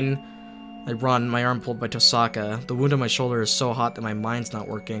fine. I run, my arm pulled by Tosaka. The wound on my shoulder is so hot that my mind's not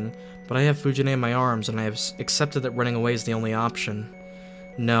working. But I have Fujine in my arms, and I have accepted that running away is the only option.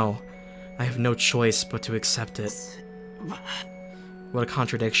 No, I have no choice but to accept it. What a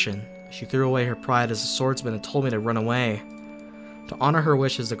contradiction. She threw away her pride as a swordsman and told me to run away. To honor her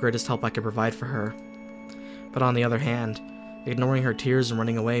wish is the greatest help I could provide for her. But on the other hand, ignoring her tears and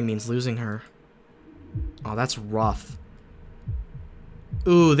running away means losing her. Oh, that's rough.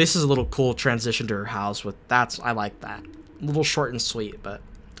 Ooh, this is a little cool transition to her house with I like that. A little short and sweet, but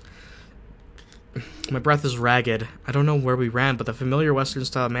my breath is ragged. I don't know where we ran, but the familiar Western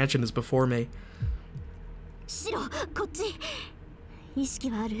style mansion is before me. Shiro, こっち。意識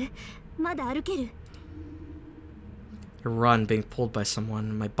はある？まだ歩ける？ I run, being pulled by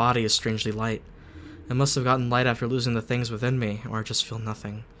someone. My body is strangely light. I must have gotten light after losing the things within me, or I just feel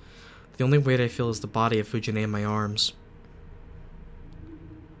nothing. The only weight I feel is the body of Fujine in my arms.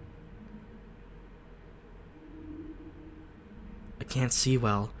 I can't see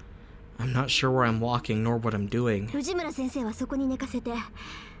well. I'm not sure where I'm walking nor what I'm doing. 藤村先生はそこに寝かせて。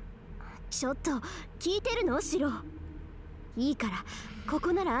ちょっと聞いてるの、シロ。いいから、こ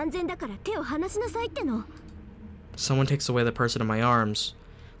こなら安全だから手を離しなさいっての。Someone takes away the person in my arms.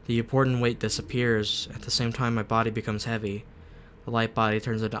 The important weight disappears. At the same time, my body becomes heavy. The light body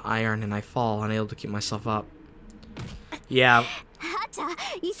turns into iron, and I fall, unable to keep myself up. Yeah. I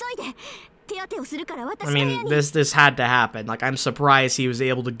mean, this had to happen. Like, I'm surprised he was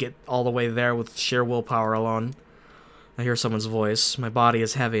able to get all the way there with sheer willpower alone. I hear someone's voice. My body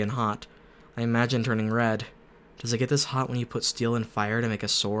is heavy and hot. I imagine turning red. Does it get this hot when you put steel in fire to make a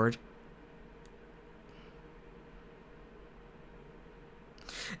sword?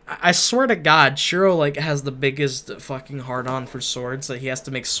 I swear to God, Shirou, like, has the biggest fucking hard-on for swords that he has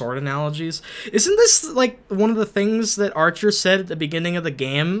to make sword analogies. Isn't this, like, one of the things that Archer said at the beginning of the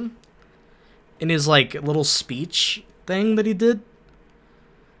game? In his, like, little speech thing that he did?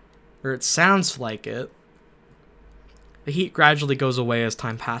 Or it sounds like it. The heat gradually goes away as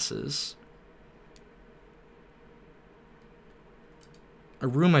time passes. A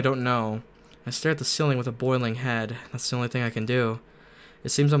room I don't know. I stare at the ceiling with a boiling head. That's the only thing I can do. It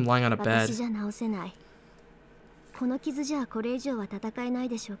seems I'm lying on a bed.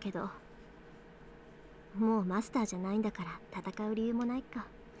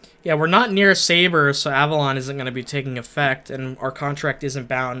 Yeah, we're not near Saber, so Avalon isn't going to be taking effect, and our contract isn't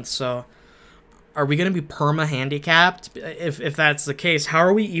bound, so... Are we going to be perma-handicapped? If that's the case, how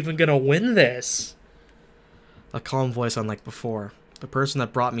are we even going to win this? A calm voice unlike before. The person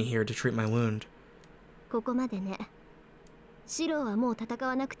that brought me here to treat my wound.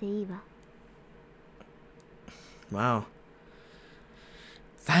 Wow.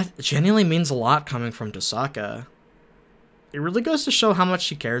 That genuinely means a lot coming from Tosaka. It really goes to show how much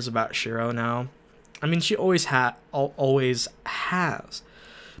she cares about Shirou now. I mean, she always has.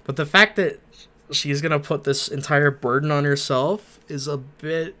 But the fact that she's gonna put this entire burden on herself is a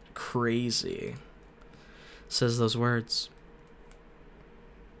bit crazy. Says those words.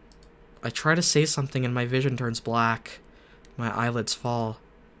 I try to say something and my vision turns black. My eyelids fall.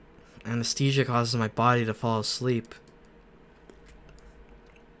 Anesthesia causes my body to fall asleep.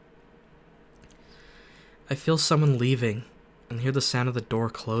 I feel someone leaving and hear the sound of the door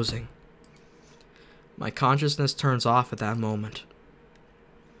closing. My consciousness turns off at that moment.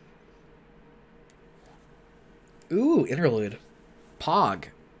 Ooh, interlude. Pog.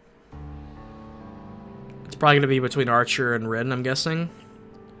 It's probably going to be between Archer and Rin, I'm guessing.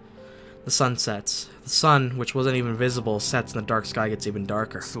 The sun sets. The sun, which wasn't even visible, sets and the dark sky gets even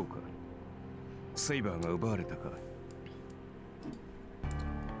darker.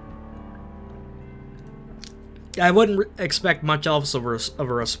 I wouldn't expect much else of a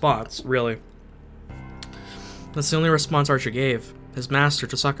response, really. That's the only response Archer gave. His master,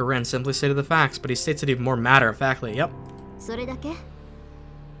 Tosaka Ren, simply stated the facts, but he states it even more matter-of-factly. Yep.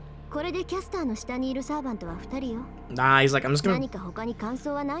 Nah, he's like, I'm just gonna...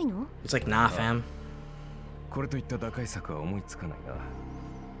 He's like, nah, fam.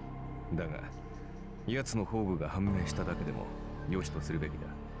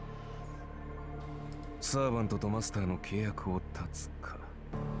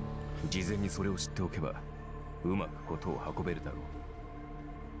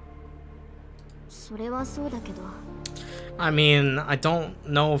 I mean, I don't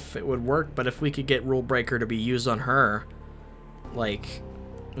know if it would work, but if we could get Rule Breaker to be used on her, like,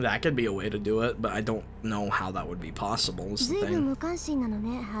 that could be a way to do it, but I don't know how that would be possible, is the thing.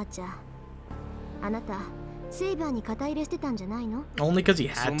 Only because he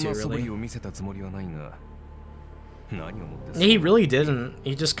had to, really. He really didn't.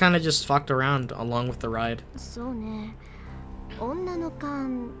 He just kind of just fucked around along with the ride.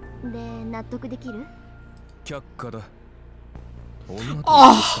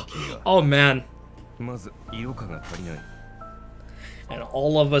 Oh! Oh, man. And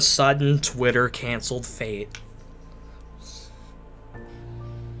all of a sudden, Twitter canceled Fate.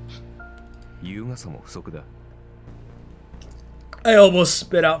 I almost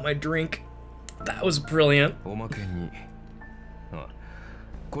spit out my drink. That was brilliant.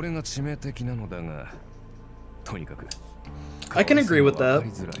 I can agree with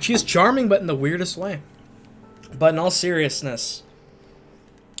that. She's charming, but in the weirdest way. But in all seriousness,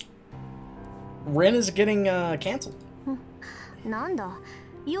 Rin is getting canceled.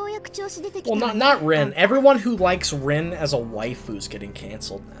 Well, not Rin. Everyone who likes Rin as a waifu's getting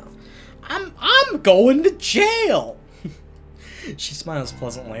canceled now. I'm going to jail. She smiles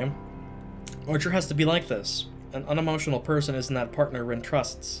pleasantly. Archer has to be like this. An unemotional person isn't that partner Rin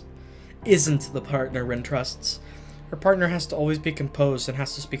trusts. Isn't the partner Rin trusts. Her partner has to always be composed and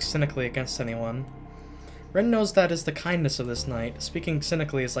has to speak cynically against anyone. Rin knows that is the kindness of this night. Speaking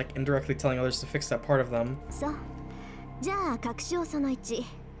cynically is like indirectly telling others to fix that part of them.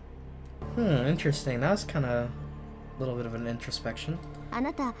 Interesting. That was kind of a little bit of an introspection.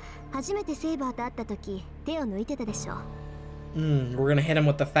 We're gonna hit him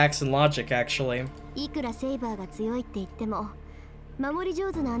with the facts and logic, actually.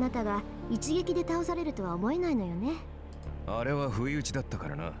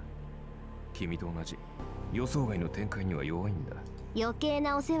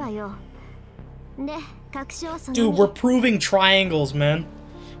 Dude, we're proving triangles, man.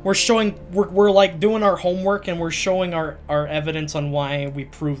 We're like doing our homework and we're showing our evidence on why we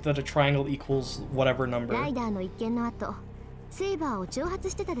prove that a triangle equals whatever number.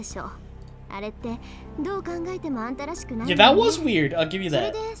 Yeah, that was weird. I'll give you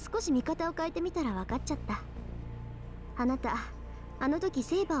that.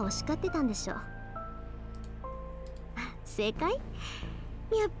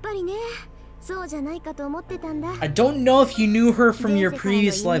 I don't know if you knew her from your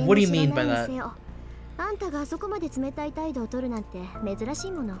previous life. What do you mean by that?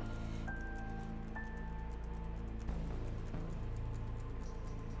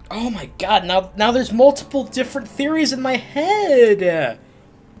 Oh my god, now there's multiple different theories in my head.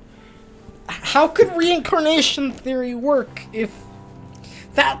 How could reincarnation theory work if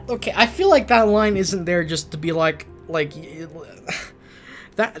that, okay, I feel like that line isn't there just to be like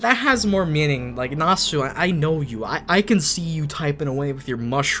that has more meaning. Like, Nasu, I know you. I can see you typing away with your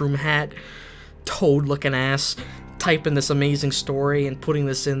mushroom hat, toad-looking ass, typing this amazing story and putting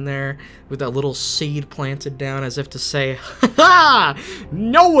this in there with that little seed planted down as if to say, ha!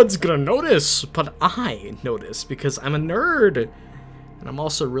 No one's gonna notice, but I notice because I'm a nerd. And I'm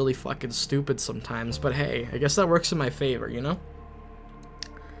also really fucking stupid sometimes, but hey, I guess that works in my favor, you know?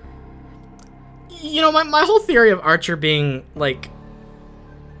 You know, my whole theory of Archer being, like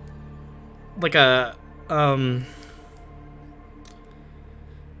a,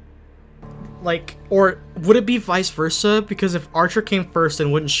 or would it be vice versa? Because if Archer came first,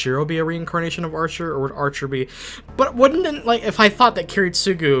 then wouldn't Shirou be a reincarnation of Archer, or would Archer be... But wouldn't it, like, if I thought that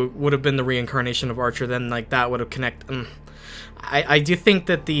Kiritsugu would have been the reincarnation of Archer, then, like, that would have connected... I do think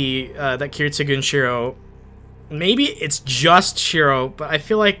that that Kiritsugu and Shirou... Maybe it's just Shirou, but I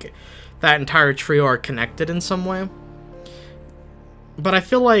feel like that entire trio are connected in some way. But I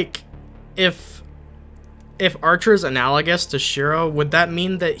feel like if Archer is analogous to Shirou, would that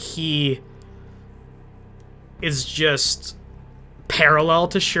mean that he is just parallel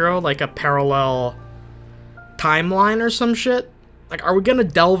to Shirou, like a parallel timeline or some shit? Like, are we gonna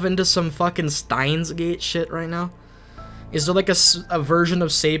delve into some fucking Steins Gate shit right now? Is there like a version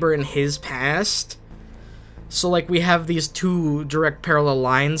of Saber in his past? So like we have these two direct parallel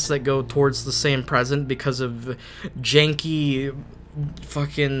lines that go towards the same present because of janky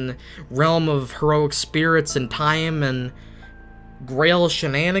fucking realm of heroic spirits and time and Grail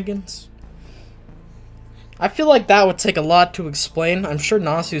shenanigans. I feel like that would take a lot to explain. I'm sure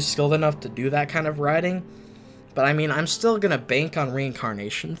Nasu's skilled enough to do that kind of writing. But I mean, I'm still gonna bank on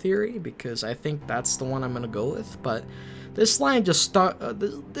reincarnation theory because I think that's the one I'm gonna go with. But this line just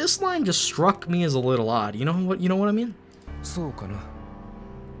struck me as a little odd. You know what I mean?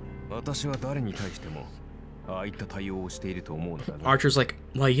 Archer's like,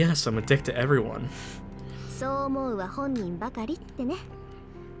 well, yes, I'm a dick to everyone.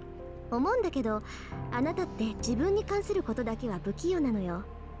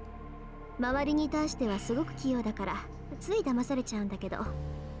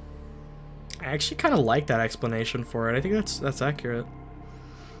 I actually kind of like that explanation for it. I think that's accurate.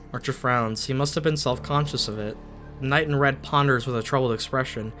 Archer frowns. He must have been self-conscious of it. The knight in red ponders with a troubled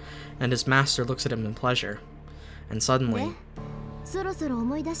expression, and his master looks at him in pleasure. And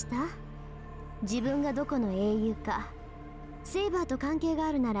セイバーと関係が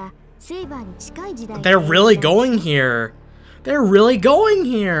あるならセイバーに近い時代。 They're really going here. They're really going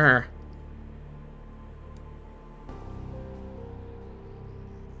here.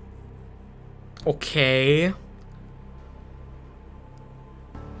 Okay.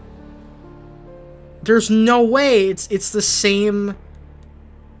 There's no way it's the same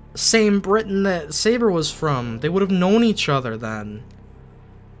Britain that Saber was from. They would have known each other then.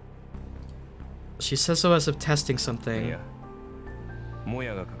 She says so as if testing something.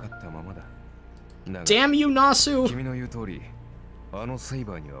 Damn you, Nasu!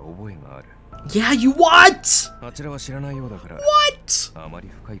 Yeah, you what? What?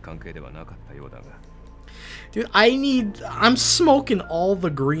 Dude, I'm smoking all the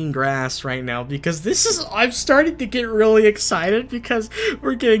green grass right now because I'm starting to get really excited because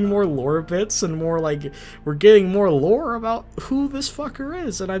we're getting more lore bits and we're getting more lore about who this fucker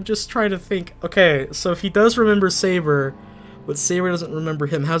is, and I'm just trying to think, okay, so if he does remember Saber, but Saber doesn't remember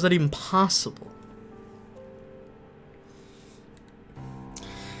him, how's that even possible?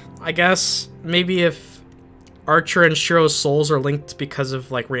 I guess maybe if Archer and Shirou's souls are linked because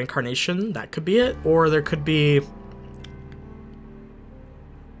of, like, reincarnation, that could be it. Or there could be...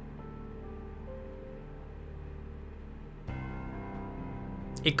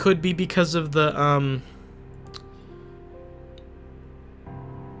 It could be because of the,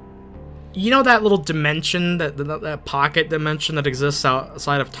 you know that little dimension, that pocket dimension that exists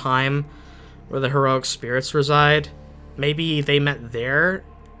outside of time, where the heroic spirits reside? Maybe they met there,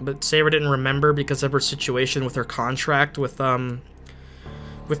 but Saber didn't remember because of her situation with her contract with the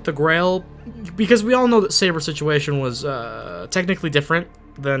Grail. Because we all know that Saber's situation was technically different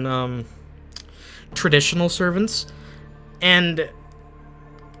than traditional servants, and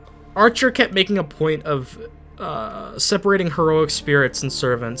Archer kept making a point of separating heroic spirits and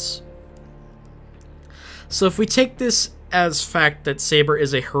servants. So if we take this as fact that Saber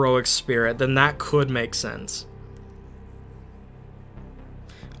is a heroic spirit, then that could make sense.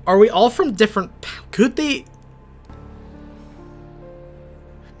 Are we all from different... Could there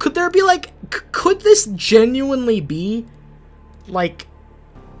be, like... Could this genuinely be, like,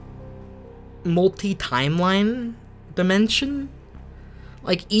 multi-timeline dimension?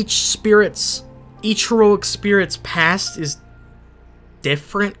 Like, each heroic spirit's past is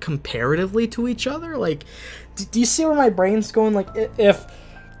different comparatively to each other? Like, do you see where my brain's going? Like,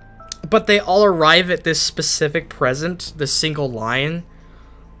 but they all arrive at this specific present, this single line.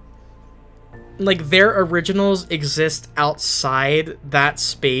 Like, their originals exist outside that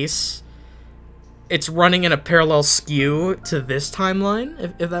space. It's running in a parallel skew to this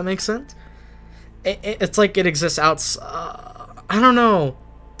timeline, if that makes sense. It's like it exists outside. I don't know.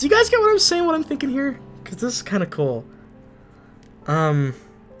 Do you guys get what I'm saying, what I'm thinking here? Because this is kind of cool.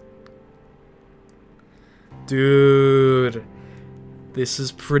 Dude. This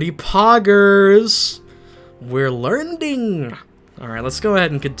is pretty poggers. We're learning. Alright, let's go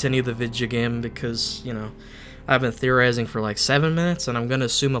ahead and continue the video game because, you know, I've been theorizing for like 7 minutes and I'm gonna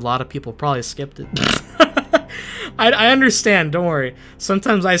assume a lot of people probably skipped it. I understand, don't worry.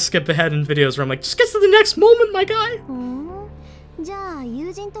 Sometimes I skip ahead in videos where I'm like, just get to the next moment, my guy!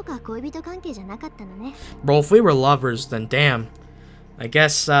 Bro, if we were lovers, then damn. I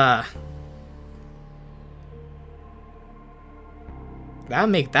guess, that would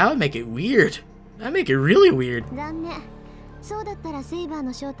make it weird. That'd make it really weird.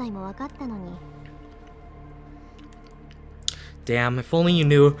 Damn, if only you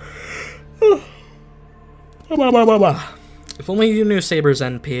knew. If only you knew Saber's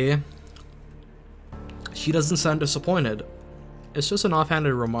NP. She doesn't sound disappointed. It's just an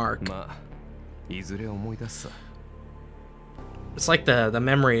offhanded remark. It's like the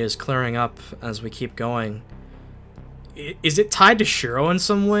memory is clearing up as we keep going. Is it tied to Shirou in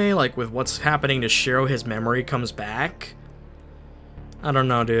some way? Like, with what's happening to Shirou, his memory comes back? I don't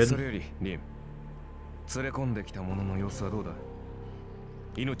know, dude.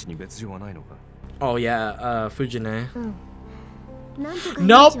 Oh yeah, Fujine.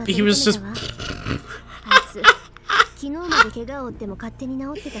 Nope, he was just...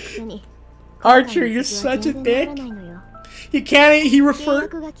 Archer, you're such a dick. He can't, he refers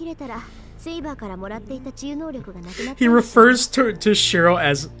to Shirou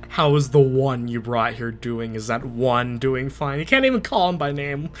as, how is the one you brought here doing? Is that one doing fine? He can't even call him by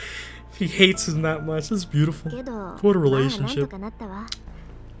name. He hates him that much. It's beautiful. What a relationship.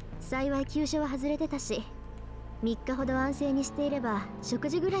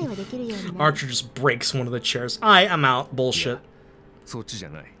 Archer just breaks one of the chairs. I'm out. Bullshit.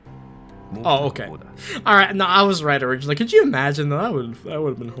 Oh, okay. Alright, no, I was right originally. Could you imagine that? That would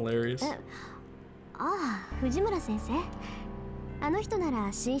have been hilarious. あの人なら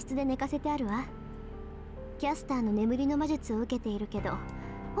寝室で寝かせてあるわ。キャスターの眠りの魔術を受けているけど、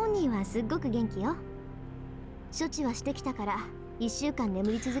本人はすっごく元気よ。処置はしてきたから1週間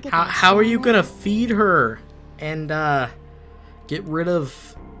眠り続けて。How are you gonna feed her and get rid of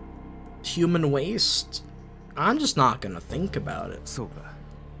human waste? I'm just not gonna think about it. そうか。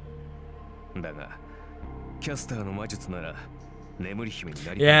だが、キャスターの魔術なら眠り姫に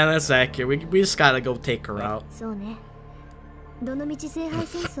なり。Yeah, that's accurate. We just gotta go take her out. そうね。どの道聖杯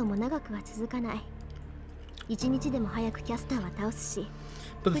戦争も長くは続かない。一日でも早くキャスターは倒すし。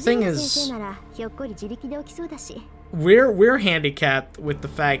But the thing is, 先生ならひょっこり自力で起きそうだし。we're handicapped with the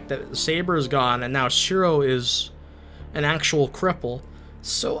fact that Saber is gone and now Shirou is an actual cripple.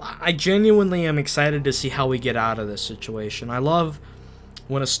 So I genuinely am excited to see how we get out of this situation. I love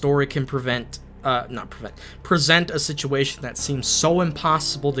when a story can present a situation that seems so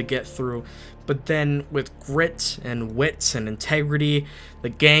impossible to get through, but then with grit and wit and integrity, the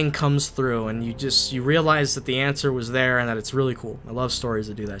gang comes through and you realize that the answer was there and that it's really cool. I love stories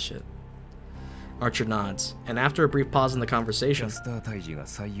that do that shit. Archer nods, and after a brief pause in the conversation, キャスター退治が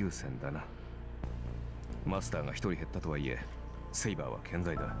最優先だな。マスターが一人減ったとはいえ、セイバーは健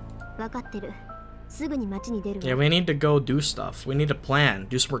在だ。わかってる。すぐに街に出るわ。yeah, we need to go do stuff. We need to plan,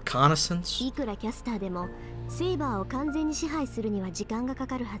 do some reconnaissance. いくらキャスターでもセイバーを完全に支配するには時間がか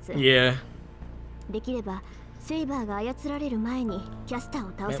かるはず。Yeah. できればセイバーが操られる前にキャスターを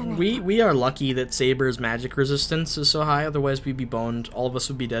倒さないと。We are lucky that Saber's magic resistance is so high, otherwise we'd be boned. All of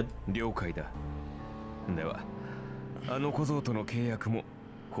us would be dead. 了解だ。では、あの小僧との契約も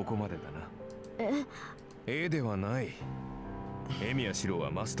ここまでだな。ではない。エミやシロ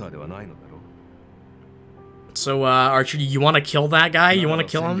はマスターではないのだろう。 So, Archer, you want to kill that guy? You want to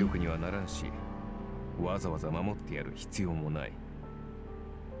kill 戦 him? 力にはならんし、わざわざ守ってやる必要もない。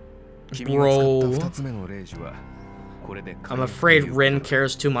君が使った2つ目のレイジはこれで。I'm afraid Rin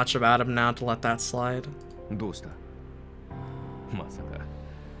cares too much about him now to let that slide. どうした？まさか。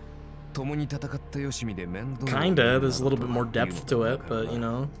共に戦ったよしみで面倒。Kinda, there's a little bit more depth to it, but you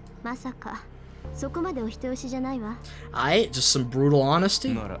know. まさかそこまでお人よしじゃないわ。Just some brutal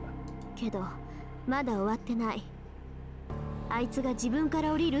honesty. なら。けどまだ終わってない。あいつが自分か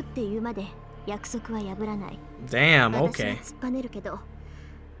ら降りるっていうまで約束は破らない。Damn, 私は okay. 突っぱねるけど、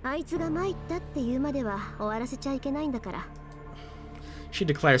あいつが参ったっていうまでは終わらせちゃいけないんだから。She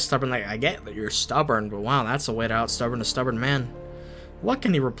declares stubborn like, I get that you're stubborn, but wow, that's a way to out stubborn a stubborn man. What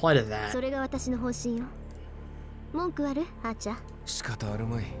can he reply to that? それが私の方針よ。文句ある？あーちゃん。仕方ある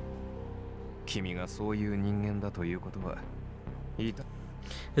まい。君がそういう人間だということは言いた。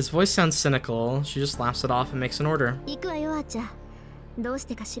His voice sounds cynical. She just laughs it off and makes an order. 行くわよあーちゃん。どうし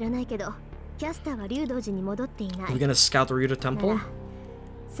てか知らないけど、キャスターは竜道寺に戻っていな Are we い。 gonna scout the Ryuta な Temple? ら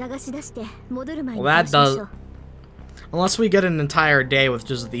探し出して戻る前に Well, that 倒しましょう。 Unless we get an entire day with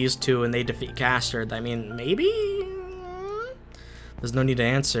just these two and they defeat Caster, I mean, maybe? There's no need to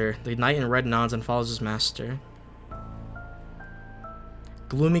answer. The knight in red nods and follows his master.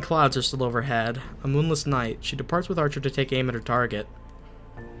 Gloomy clouds are still overhead. A moonless night. She departs with Archer to take aim at her target.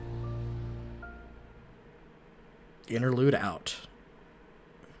 Interlude out.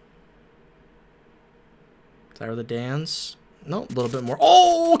 Is that where the dance? No, a little bit more.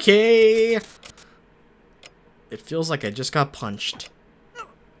 Oh, okay! It feels like I just got punched.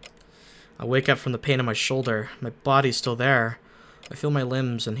 I wake up from the pain in my shoulder. My body's still there. I feel my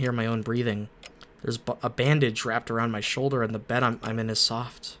limbs and hear my own breathing. There's a bandage wrapped around my shoulder and the bed I'm in is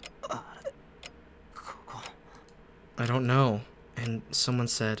soft. I don't know. And someone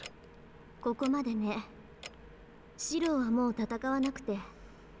said, ここまでね。シロはもう戦わなくて。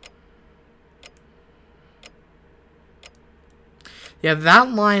yeah,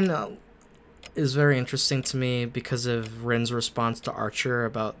 that line is very interesting to me because of Rin's response to Archer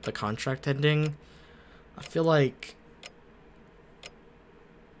about the contract ending. I feel like...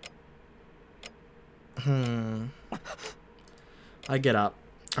 I get up.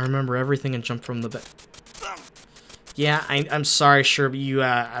 I remember everything and jump from the bed. Yeah, I'm sorry, sure, but you,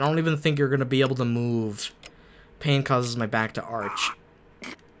 I don't even think you're gonna be able to move. Pain causes my back to arch.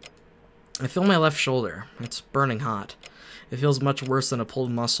 I feel my left shoulder. It's burning hot. It feels much worse than a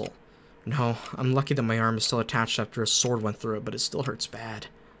pulled muscle. No, I'm lucky that my arm is still attached after a sword went through it, but it still hurts bad.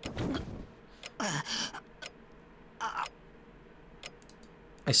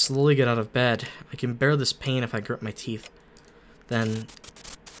 I slowly get out of bed. I can bear this pain if I grit my teeth. Then...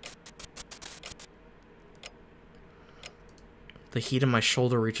 the heat in my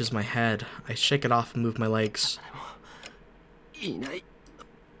shoulder reaches my head. I shake it off and move my legs.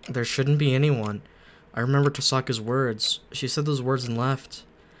 There shouldn't be anyone. I remember Tosaka's words. She said those words and left.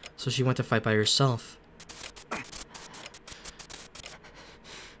 So she went to fight by herself.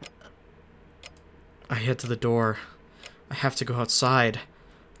 I head to the door. I have to go outside.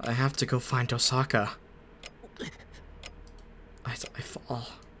 I have to go find Tosaka. I fall.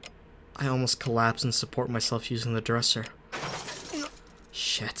 I almost collapse and support myself using the dresser.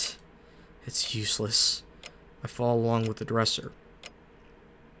 Shit. It's useless. I fall along with the dresser.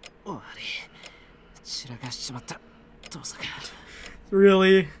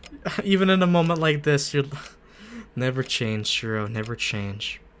 Really? Even in a moment like this, you'll never change, Shirou, never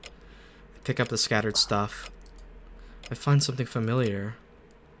change. I pick up the scattered stuff. I find something familiar.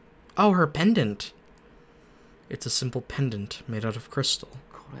 Oh, her pendant! It's a simple pendant made out of crystal.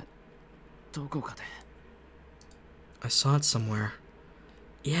 I saw it somewhere.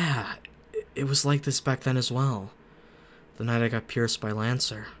 Yeah, it was like this back then as well. The night I got pierced by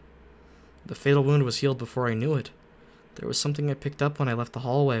Lancer. The fatal wound was healed before I knew it. There was something I picked up when I left the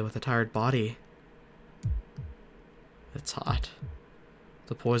hallway with a tired body. It's hot.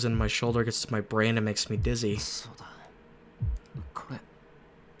 The poison in my shoulder gets to my brain and makes me dizzy.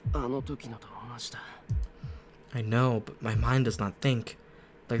 I know, but my mind does not think.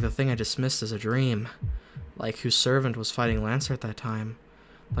 Like the thing I dismissed as a dream. Like whose servant was fighting Lancer at that time.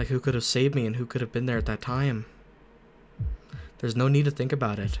 Like who could have saved me and who could have been there at that time. There's no need to think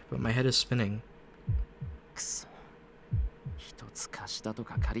about it, but my head is spinning.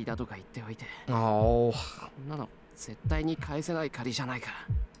 Oh.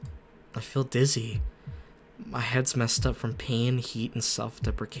 I feel dizzy. My head's messed up from pain, heat, and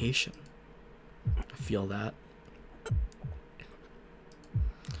self-deprecation. I feel that.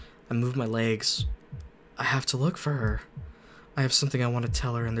 I move my legs. I have to look for her. I have something I want to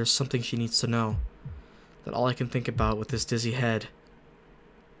tell her, and there's something she needs to know. That all I can think about with this dizzy head.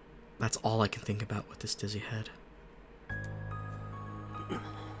 That's all I can think about with this dizzy head.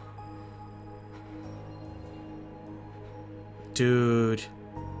 Dude.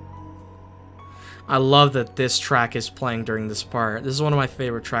 I love that this track is playing during this part. This is one of my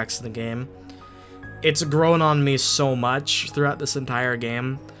favorite tracks in the game. It's grown on me so much throughout this entire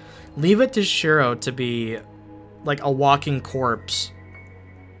game. Leave it to Shirou to be like a walking corpse,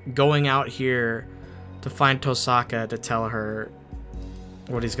 going out here to find Tosaka to tell her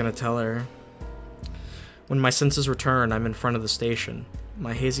what he's gonna tell her. When my senses return, I'm in front of the station.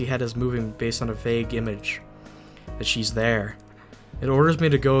 My hazy head is moving based on a vague image that she's there. It orders me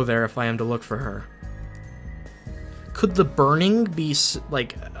to go there if I am to look for her. Could the burning be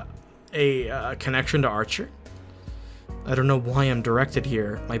like a connection to Archer? I don't know why I'm directed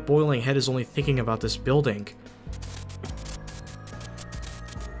here. My boiling head is only thinking about this building.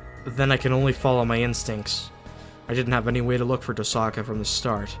 Then I can only follow my instincts. I didn't have any way to look for Tosaka from the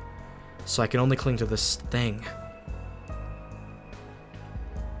start, so I can only cling to this thing.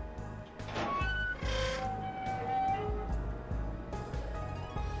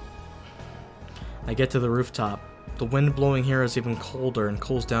 I get to the rooftop. The wind blowing here is even colder and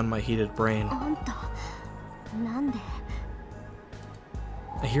cools down my heated brain.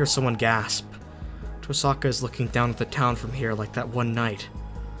 I hear someone gasp. Tosaka is looking down at the town from here like that one night.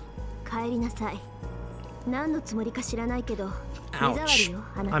 Ouch.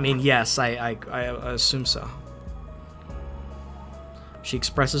 I mean, yes, I assume so. She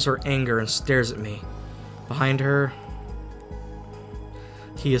expresses her anger and stares at me. Behind her,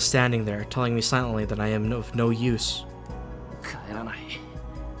 he is standing there, telling me silently that I am of no use.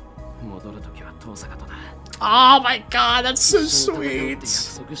 Oh my god, that's so sweet!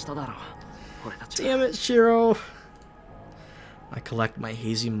 Damn it, Shirou! I collect my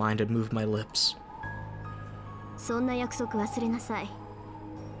hazy mind and move my lips.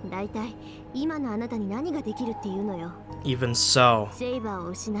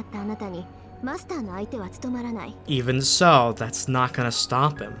 Even so, that's not gonna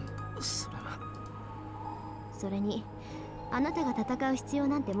stop him.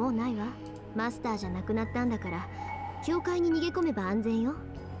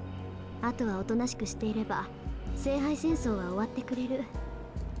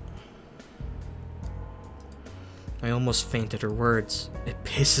 I almost faint at her words. It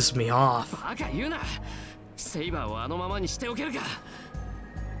pisses me off.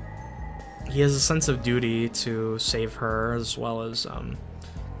 He has a sense of duty to save her, as well as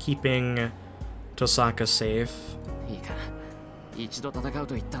keeping Tosaka safe.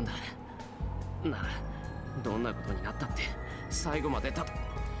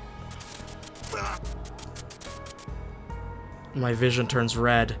 My vision turns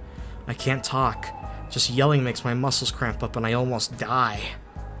red. I can't talk. Just yelling makes my muscles cramp up and I almost die.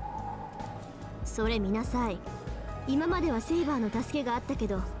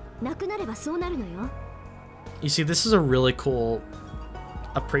 You see, this is a really cool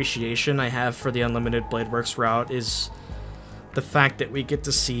appreciation I have for the Unlimited Blade Works route is the fact that we get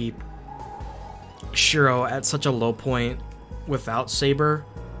to see Shirou at such a low point without Saber,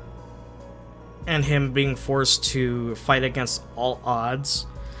 and him being forced to fight against all odds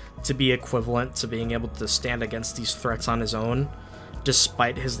to be equivalent to being able to stand against these threats on his own,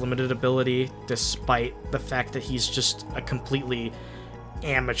 despite his limited ability, despite the fact that he's just a completely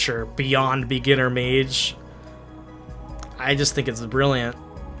amateur, beyond beginner mage. I just think it's brilliant.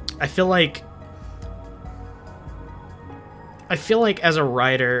 I feel like as a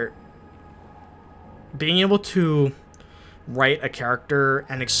writer, being able to write a character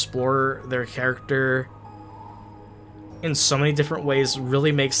and explore their character in so many different ways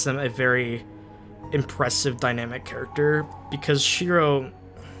really makes them a very impressive, dynamic character. Because Shirou,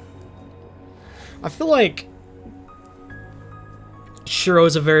 I feel like Shirou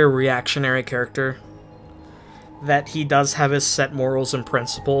is a very reactionary character, that he does have his set morals and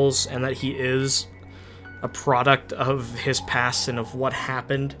principles, and that he is a product of his past and of what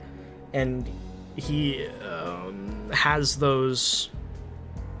happened, and he has those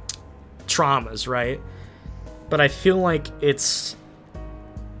traumas, right? But I feel like it's...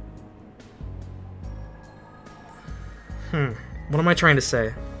 what am I trying to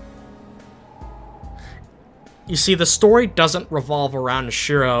say? You see, the story doesn't revolve around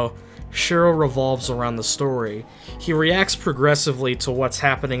Shirou. Shirou revolves around the story. He reacts progressively to what's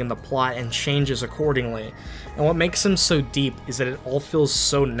happening in the plot and changes accordingly. And what makes him so deep is that it all feels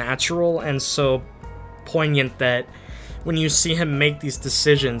so natural and so poignant that when you see him make these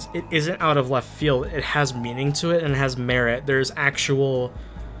decisions, it isn't out of left field. It has meaning to it and has merit. There's actual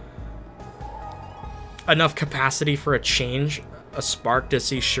enough capacity for a change, a spark to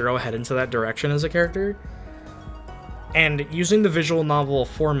see Shirou head into that direction as a character. And using the visual novel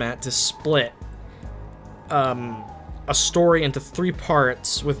format to split a story into 3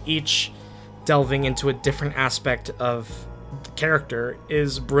 parts, with each delving into a different aspect of the character,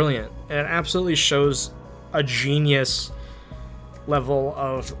 is brilliant. And it absolutely shows a genius level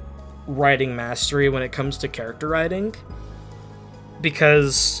of writing mastery when it comes to character writing,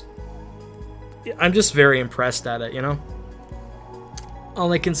 because I'm just very impressed at it, you know?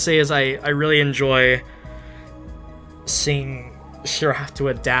 All I can say is I really enjoy seeing Shirou have to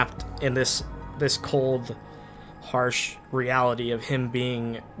adapt in this cold, harsh reality of him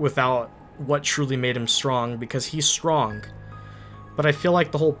being without what truly made him strong, because he's strong. But I feel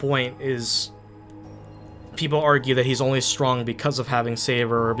like the whole point is people argue that he's only strong because of having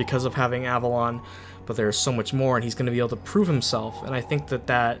Saber or because of having Avalon, but there's so much more, and he's going to be able to prove himself. And I think that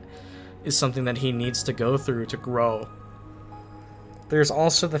that is something that he needs to go through to grow. There's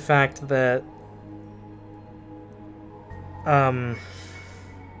also the fact that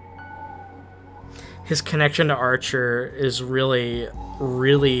his connection to Archer is really,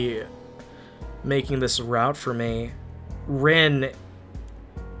 really making this route for me. Rin,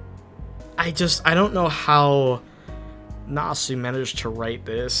 I don't know how Nasu managed to write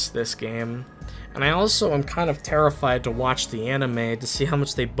this game. And I also am kind of terrified to watch the anime to see how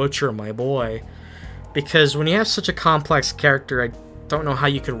much they butcher my boy. Because when you have such a complex character, I don't know how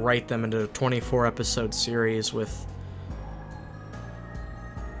you could write them into a 24-episode series with,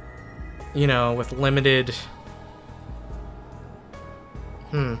 you know, with limited...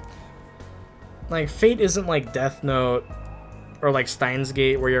 Like, Fate isn't like Death Note or like Steins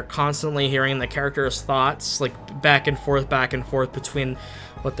Gate, where you're constantly hearing the character's thoughts, like, back and forth between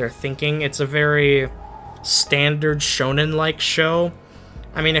what they're thinking. It's a very standard shonen-like show.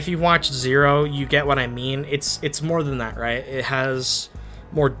 I mean, if you watch Zero, you get what I mean. It's more than that, right? It has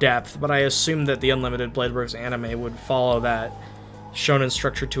more depth, but I assume that the Unlimited Blade Works anime would follow that shonen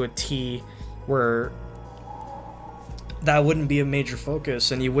structure to a T, where that wouldn't be a major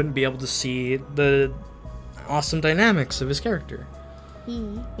focus, and you wouldn't be able to see the awesome dynamics of his character.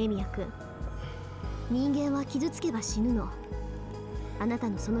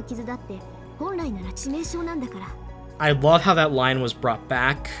 I love how that line was brought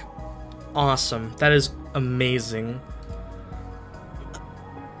back. Awesome. That is amazing.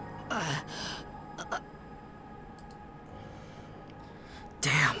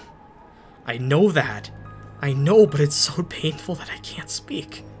 Damn. I know that. I know, but it's so painful that I can't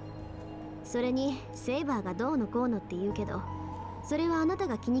speak. それにセイバーがどうのこうのって言うけど、それはあなた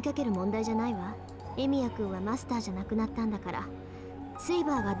が気にかける問題じゃないわ。エミヤ君はマスターじゃなくなったんだから、セイ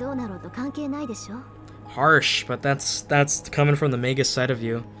バーがどうなろうと関係ないでしょ。Harsh, but that's coming from the Mega side of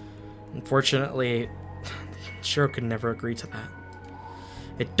you. Unfortunately, Shirou could never agree to that.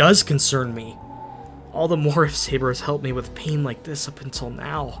 It does concern me. All the more if Saber has helped me with pain like this up until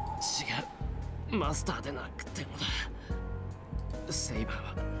now. 違う。マスターでなくてもだ。セイバーは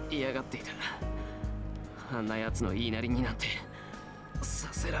嫌がっていた。あんな奴の言いなりになんてさ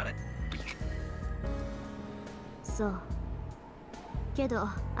せられ。そうけど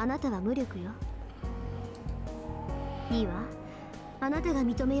あなたは無力よ。いいわ、あなたが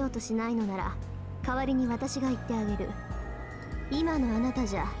認めようとしないのなら代わりに私が言ってあげる。今のあなた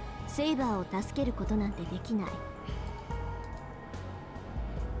じゃセイバーを助けることなんてできない。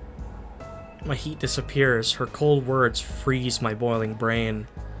 My heat disappears. Her cold words freeze my boiling brain.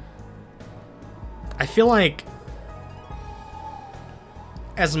 I feel like,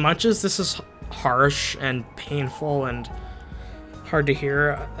 as much as this is harsh and painful and hard to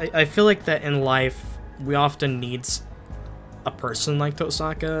hear, I feel like that in life we often need a person like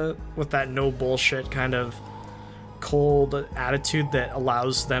Tosaka with that no bullshit kind of cold attitude that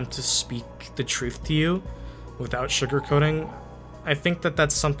allows them to speak the truth to you without sugarcoating. I think that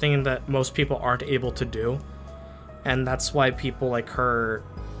that's something that most people aren't able to do, and that's why people like her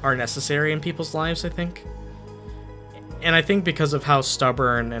are necessary in people's lives, I think. And I think because of how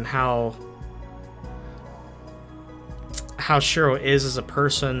stubborn and how Shirou is as a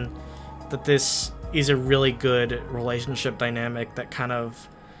person, that this is a really good relationship dynamic that kind of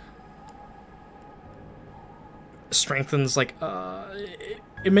strengthens, like,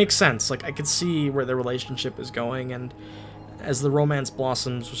 it makes sense. Like, I could see where the relationship is going, and as the romance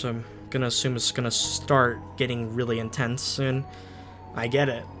blossoms, which I'm gonna assume is gonna start getting really intense soon, I get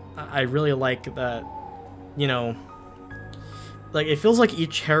it. I really like that, you know, like, it feels like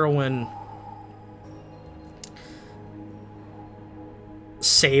each heroine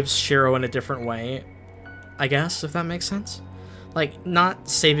saves Shirou in a different way, I guess, if that makes sense. Like, not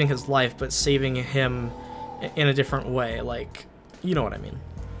saving his life, but saving him in a different way, like, you know what I mean.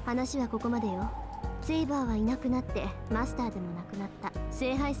 話はここまでよ。セイバーはいなくなってマスターでもなくなった。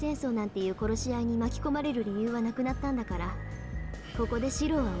聖杯戦争なんていう殺し合いに巻き込まれる理由はなくなったんだから、ここでシ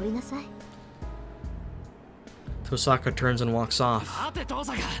ローは降りなさい。 Tosaka turns and walks off. 待て、ト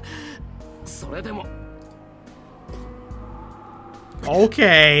サカ。それでも。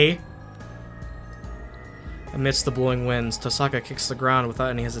Okay. Amidst the blowing winds, Tosaka kicks the ground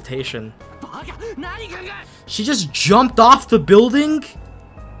without any hesitation. She just jumped off the building?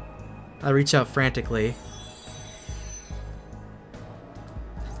 I reach out frantically.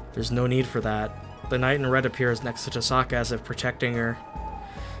 There's no need for that. The knight in red appears next to Tosaka as if protecting her.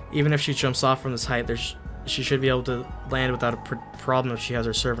 Even if she jumps off from this height, she should be able to land without a problem if she has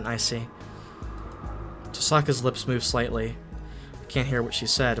her servant Icy. Tosaka's lips move slightly. I can't hear what she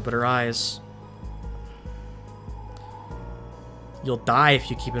said, but her eyes... You'll die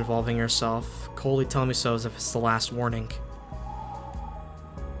if you keep involving yourself. Coldly tell me so as if it's the last warning.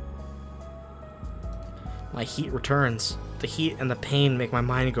 My heat returns. The heat and the pain make my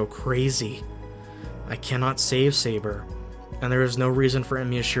mind go crazy. I cannot save Saber, and there is no reason for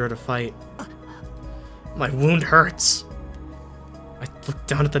Shirou to fight. My wound hurts. I look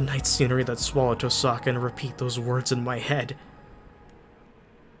down at the night scenery that swallowed Tosaka and repeat those words in my head.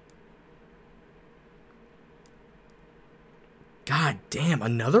 God damn,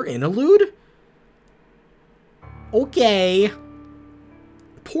 another interlude? Okay.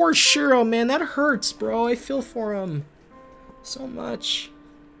 Poor Shirou, man, that hurts, bro. I feel for him so much.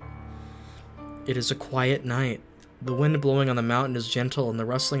 It is a quiet night. The wind blowing on the mountain is gentle, and the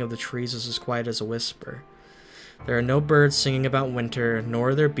rustling of the trees is as quiet as a whisper. There are no birds singing about winter, nor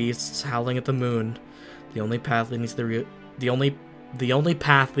are there beasts howling at the moon. The only path leading to the only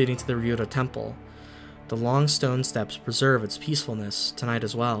path leading to the Ryudo Temple. The long stone steps preserve its peacefulness tonight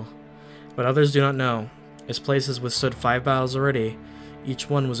as well. But others do not know. Its place has withstood 5 battles already. Each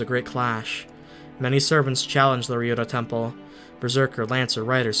one was a great clash. Many servants challenged the Ryudo Temple. Berserker, Lancer,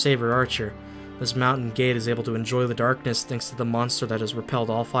 Rider, Saber, Archer. This mountain gate is able to enjoy the darkness thanks to the monster that has repelled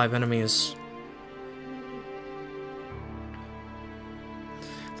all 5 enemies.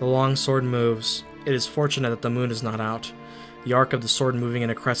 The long sword moves. It is fortunate that the moon is not out. The arc of the sword moving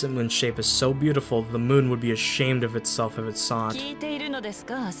in a crescent moon shape is so beautiful that the moon would be ashamed of itself if it saw it. He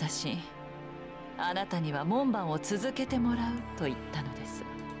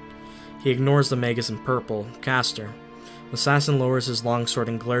ignores the magus in purple. Caster. The assassin lowers his longsword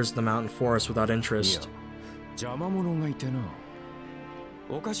and glares at the mountain forest without interest.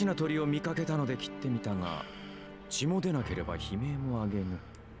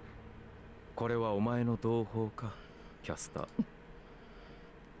 Caster.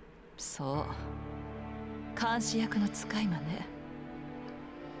 そう監視役の使い魔ね。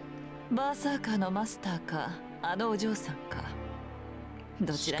バーサーカーのマスターかあのお嬢さんか。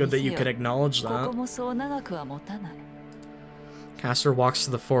どちらにせよここもそう長くは持たない。 Caster walks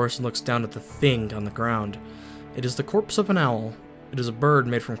to the forest and looks down at the thing on the ground. It is the corpse of an owl. It is a bird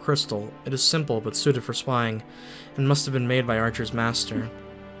made from crystal. It is simple but suited for spying, and must have been made by Archer's master.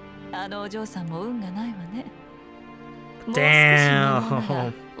 あのお嬢さんも運がないわね。もう少し Damn. のな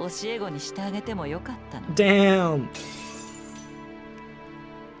ら教え子にしてあげてもよかったの。Damn.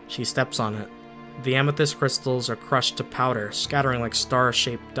 She steps on it. The amethyst crystals are crushed to powder, scattering like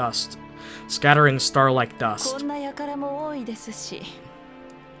star-shaped dust. Scattering star-like こ dust. んな輩も多いですし、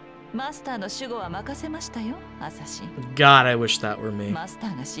マスターの守護は任せましたよ、アサシ。 God, I wish that were me. マスタ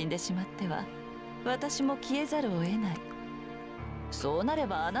ーが死んでしまっては、私も消えざるを得ない。そうなれ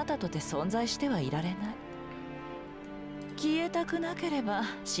ばあなたとて存在してはいられない。消えたくなければ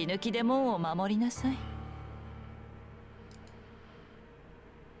死ぬ気で門を守りなさい。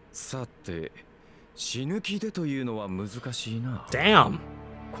さて、死ぬ気でというのは難しいな。Damn.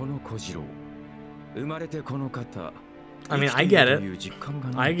 この小次郎、生まれてこの方。I mean, I get it.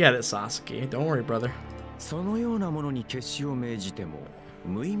 I get it, Sasuke. Don't worry, brother. そのようなものに決死を命じても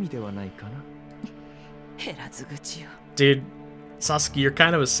無意味ではないかな。減らず口よ。 Dude, Sasuke, you're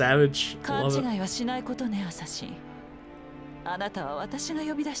kind of a savage. I 勘 love it. 違いはしないことね、アサシン。あなたは私が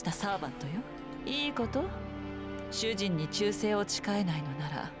呼び出したサーバントよ。いいこと？主人に忠誠を誓えないのな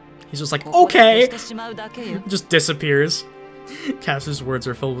ら。 He's just like, okay! してしまうだけよ。 Just disappears. Cass's words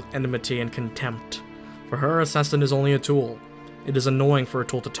are filled with enmity and contempt. For her, assassin is only a tool. It is annoying for a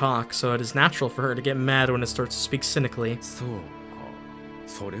tool to talk, so it is natural for her to get mad when it starts to speak cynically. そうか、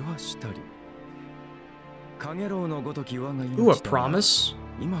それはしたり。影郎のごとき我が命だが。Ooh, a promise?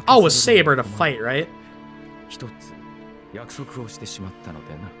 Oh, a saber to fight, right? 一つ約束をしてしまったの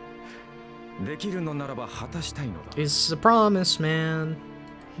でな。できるのならば果たしたいのだ。 It's a promise, man.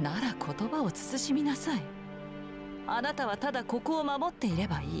 なら言葉を慎みなさい。あなたはただここを守っていれ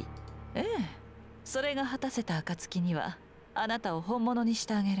ばいい。ええ、それが果たせた暁にはあなたを本物にし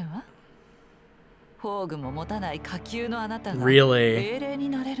てあげるわ。宝具も持たない下級のあなたが英霊に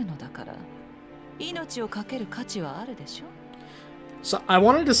なれるのだから、命をかける価値はあるでしょ。 So I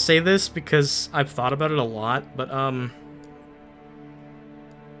wanted to say this because I've thought about it a lot, but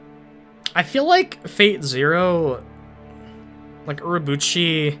I feel like Fate Zero, like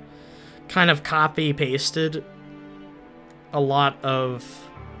Urobuchi, kind of copy pasted a lot of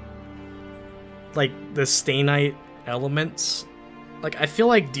like the Stainite elements. Like I feel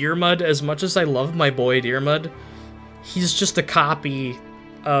like Deermud, as much as I love my boy Deermud, he's just a copy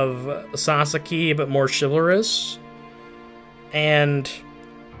of Sasaki but more chivalrous. And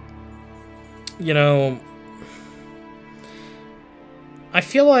you know, I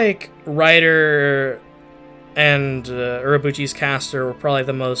feel like Ryder and Urobuchi's caster were probably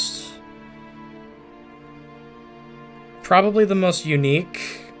the most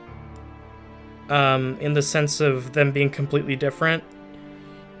unique in the sense of them being completely different.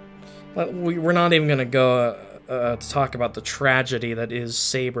 But we're not even gonna go to talk about the tragedy that is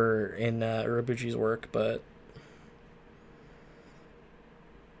Saber in Urobuchi's work, but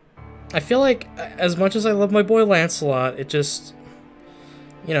I feel like, as much as I love my boy Lancelot, it just,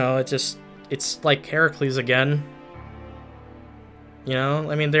 you know, it's like Heracles again. You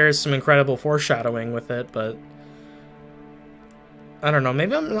know, I mean, there is some incredible foreshadowing with it, but I don't know.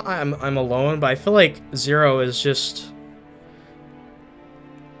 Maybe I'm alone, but I feel like Zero is just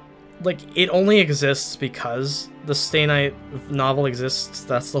like it only exists because the Stay Night novel exists.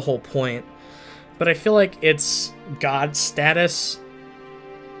 That's the whole point. But I feel like it's god status.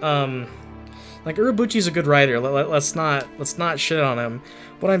 Like Urobuchi's a good writer. Let's not shit on him.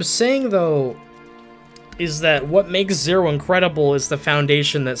 What I'm saying though is that what makes Zero incredible is the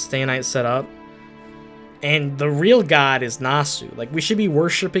foundation that Stay Night set up. And the real god is Nasu. Like, we should be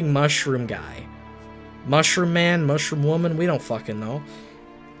worshipping Mushroom Guy. Mushroom Man, Mushroom Woman, we don't fucking know.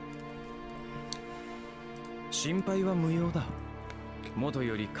 心配は無用だ。元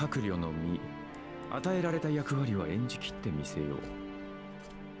より閣僚の身、与えられた役割は演じきってみせよう。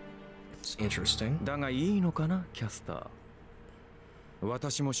It's interesting. だがいいのかな、キャスター。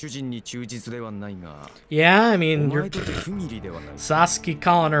私も主人に忠実ではないが。Yeah, I mean, お you're 前とて不義理ではない。Sasuke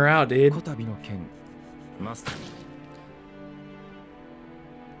calling her out, dude. こたびの件、マスター。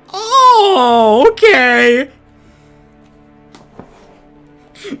Oh, okay.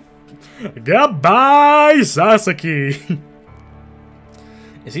 Goodbye, Sasuke.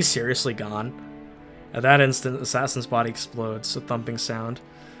 Is he seriously gone? At that instant, Assassin's body explodes, a thumping sound.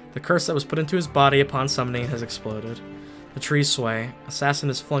 The curse that was put into his body upon summoning has exploded. The trees sway. Assassin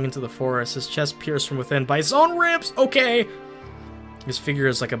is flung into the forest, his chest pierced from within by his own ribs! Okay! His figure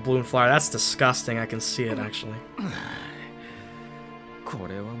is like a bloom flower. That's disgusting. I can see it, actually. こ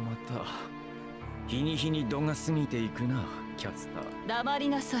れはまた日に日に度が過ぎていくな、キャスター。黙り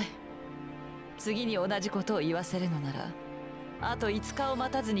なさい。次に同じことを言わせるのなら、あと5日を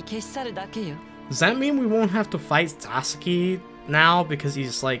待たずに消し去るだけよ。 Does that mean we won't have to fight Sasuke now because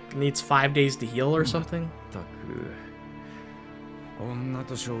he's like needs 5 days to heal or something? 女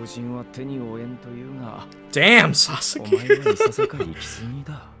と小人は手に負えんというが Damn, お Sasuke! 前はいささか行き過ぎ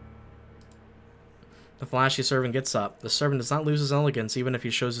だ The flashy servant gets up. The servant does not lose his elegance even if he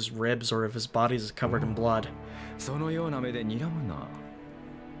shows his ribs or if his body is covered in blood. そのような目で睨むな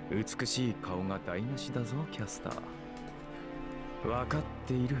美しい顔が台無しだぞキャスター分かっ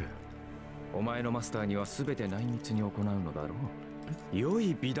ているお前のマスターには全て内密に行うのだろう良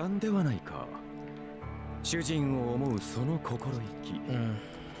い美談ではないか主人を思うその心意気、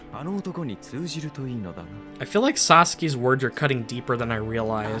あの男に通じるといいのだな I feel like Sasuke's words are cutting deeper than I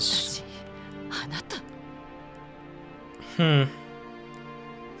realize. あなた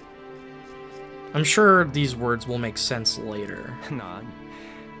I'm sure these words will make sense later. 何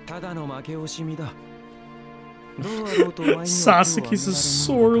ただの負け惜しみだ Sasuke's a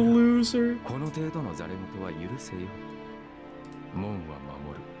sore loser. この程度のザレ言は許せよ門は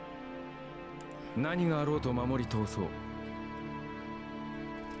守る何があろうと守り通そう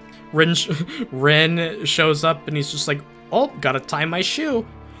Ren shows up and he's just like, oh, gotta tie my shoe.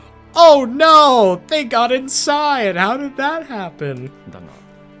 Oh no! They got inside! How did that happen? だが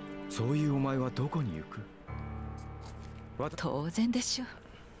そういうお前はどこに行く当然でしょ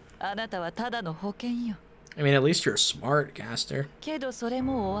あなたはただの保険よ I mean, at least you're smart, Caster. けどそれ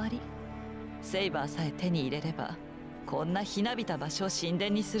も終わりセイバーさえ手に入れればこんなひなびた場所を神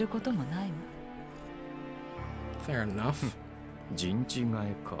殿にすることもないわ Fair enough. 陣地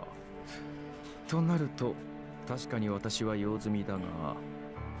替えかとなると確かに私は用済みだが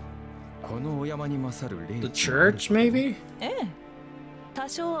このお山に勝る霊 The church, maybe? ええ多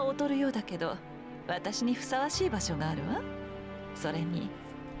少は劣るようだけど私にふさわしい場所があるわそれに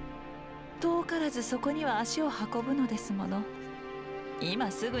遠からずそこには足を運ぶのですもの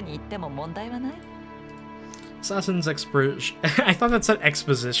今すぐに行っても問題はない Assassin's expression. I thought that said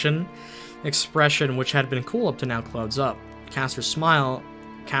exposition. Expression, which had been cool up to now, clouds up. Caster smiles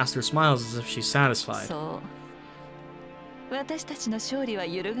as if she's satisfied. そう私たちの勝利は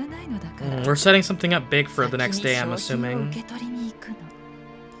揺るがないのだから We're setting something up big for the next day, I'm assuming. 受け取りに行くの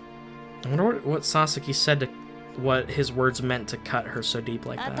I wonder what Sasuke said to what his words meant to cut her so deep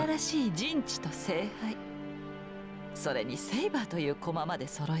like that. 新しい陣地と聖杯それにセイバーという駒まで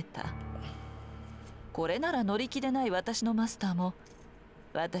揃えたこれなら乗り気でない私のマスターも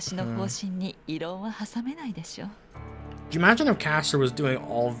私の方針に異論は挟めないでしょ Do you imagine if Caster was doing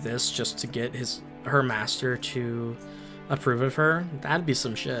all of this just to get her master to approve of her? That'd be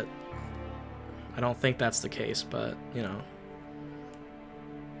some shit. I don't think that's the case, but, you know.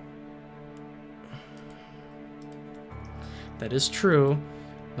 That is true.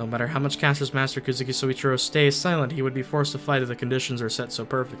 No matter how much Caster's master Kuzuki Soichiro stays silent, he would be forced to fight if the conditions are set so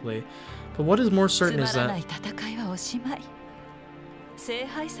perfectly. But what is more certain is つまらな that... い戦いはおしまい聖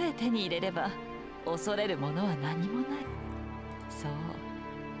杯さえ手に入れれば恐れるものは何もないそう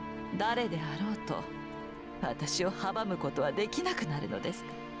誰であろうと私を阻むことはできなくなるのです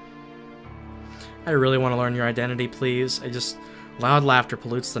I really want to learn your identity, please. Loud laughter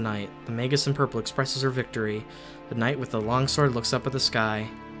pollutes the night. The Magus in purple expresses her victory. The knight with the long sword looks up at the sky.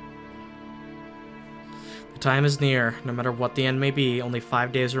 The time is near. No matter what the end may be, only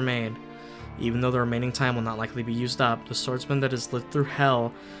 5 days remain. Even though the remaining time will not likely be used up, the swordsman that has lived through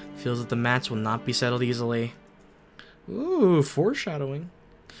hell feels that the match will not be settled easily. Ooh, foreshadowing.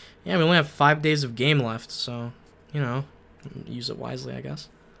 Yeah, we only have 5 days of game left, so, you know, use it wisely, I guess.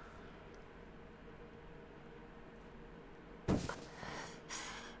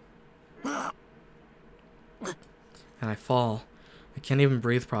 And I fall. I can't even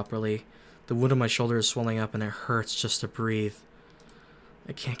breathe properly. The wound on my shoulder is swelling up and it hurts just to breathe.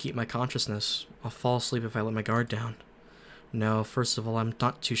 I can't keep my consciousness. I'll fall asleep if I let my guard down. No, first of all, I'm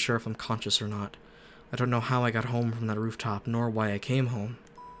not too sure if I'm conscious or not. I don't know how I got home from that rooftop, nor why I came home.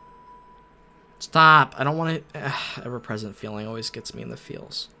 Stop! I don't want to... Ever-present feeling always gets me in the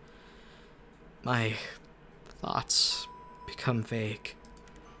feels. My thoughts become vague.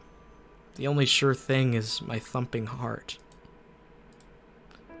 The only sure thing is my thumping heart.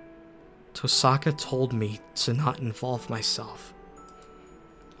 Tosaka told me to not involve myself.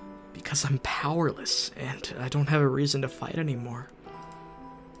 Because I'm powerless, and I don't have a reason to fight anymore.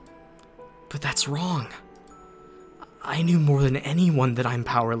 But that's wrong. I knew more than anyone that I'm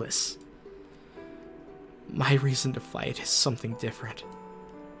powerless. My reason to fight is something different.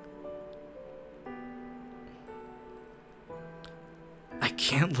 I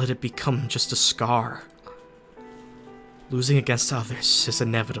can't let it become just a scar. Losing against others is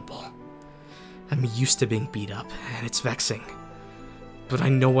inevitable. I'm used to being beat up, and it's vexing. but I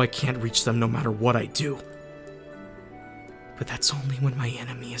know I can't reach them no matter what I do. But that's only when my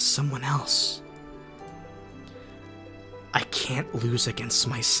enemy is someone else. I can't lose against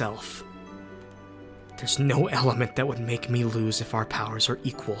myself. There's no element that would make me lose if our powers are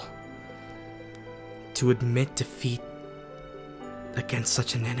equal. To admit defeat against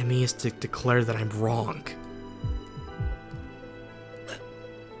such an enemy is to declare that I'm wrong.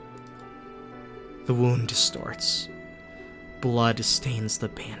 The wound distorts. Blood stains the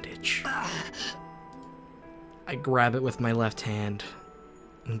bandage. I grab it with my left hand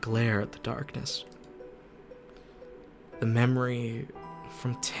and glare at the darkness. The memory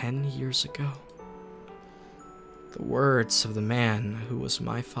from 10 years ago. The words of the man who was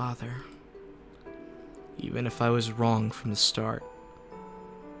my father. Even if I was wrong from the start,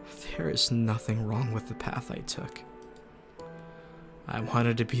 there is nothing wrong with the path I took. I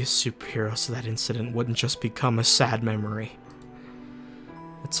wanted to be a superhero so that incident wouldn't just become a sad memory.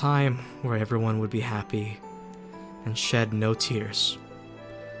 A time where everyone would be happy and shed no tears.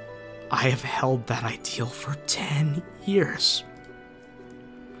 I have held that ideal for 10 years.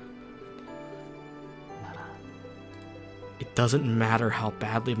 It doesn't matter how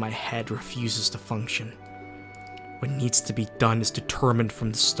badly my head refuses to function. What needs to be done is determined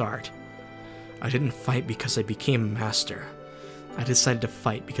from the start. I didn't fight because I became a master. I decided to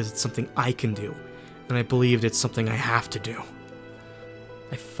fight because it's something I can do, and I believed it's something I have to do.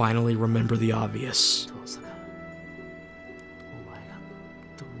 I finally remember the obvious.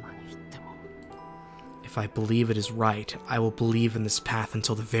 If I believe it is right, I will believe in this path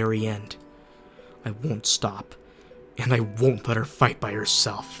until the very end. I won't stop, and I won't let her fight by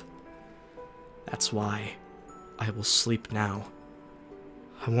herself. That's why I will sleep now.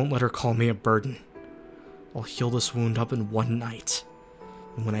 I won't let her call me a burden. I'll heal this wound up in one night.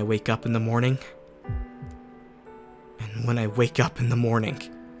 And when I wake up in the morning...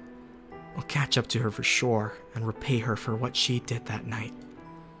 I'll catch up to her for sure and repay her for what she did that night.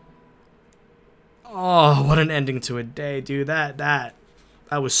 Oh, what an ending to a day, dude. That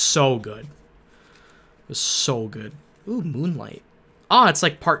was so good. It was so good. Ooh, Moonlight. Ah, it's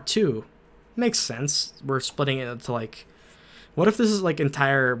like part 2. Makes sense. We're splitting it into like... What if this is like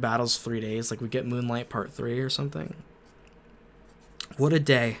entire battles 3 days? Like we get Moonlight part 3 or something? What a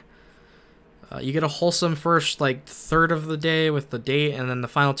day. You get a wholesome first like third of the day with the date, and then the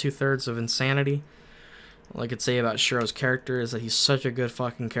final 2/3 of insanity. All I could say about Shirou's character is that he's such a good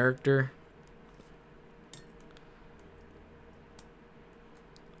fucking character.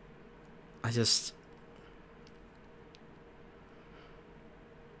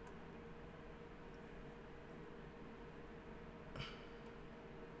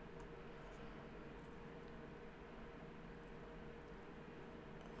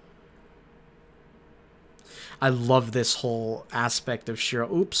 I love this whole aspect of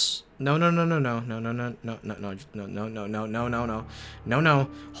Shirou. Oops. No.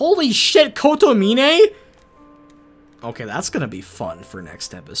 Holy shit, Kotomine? Okay, that's gonna be fun for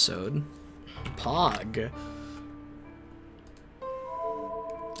next episode. Pog.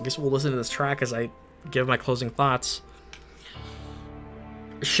 I guess we'll listen to this track as I give my closing thoughts.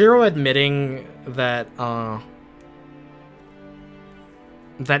 Shirou admitting that,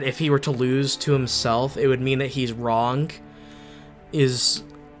 that if he were to lose to himself, it would mean that he's wrong, is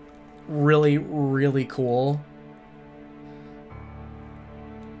really, really cool.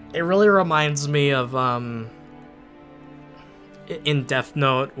 It really reminds me of, in Death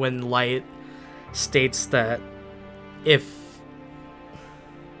Note, when Light states that if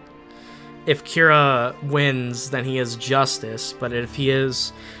Kira wins, then he is justice, but if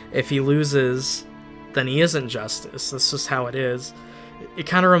he loses, then he isn't justice. That's just how it is. It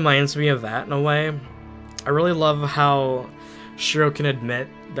kind of reminds me of that in a way. I really love how Shirou can admit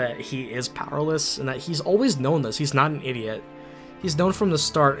that he is powerless and that he's always known this. He's not an idiot. He's known from the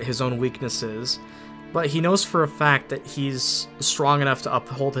start his own weaknesses, but he knows for a fact that he's strong enough to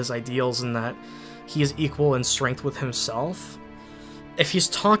uphold his ideals and that he is equal in strength with himself. If he's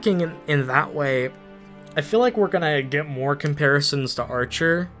talking in that way, I feel like we're gonna get more comparisons to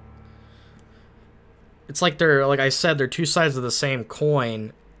Archer. It's like like I said, they're two sides of the same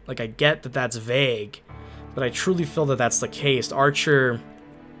coin. Like, I get that that's vague, but I truly feel that that's the case. Archer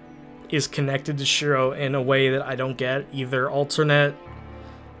is connected to Shirou in a way that I don't get. Either alternate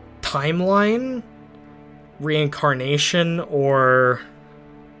timeline, reincarnation, or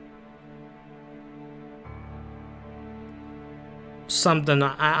something.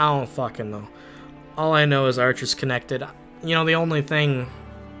 I don't fucking know. All I know is Archer's connected. You know, the only thing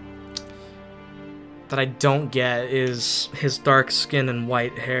that I don't get is his dark skin and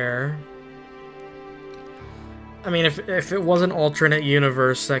white hair. I mean, if it was an alternate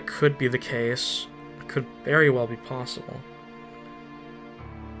universe, that could be the case. It could very well be possible.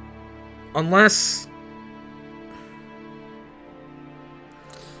 Unless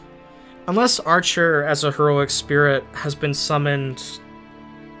Archer, as a heroic spirit, has been summoned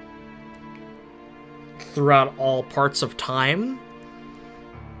throughout all parts of time.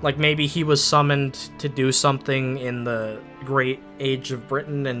 Like, maybe he was summoned to do something in the Great Age of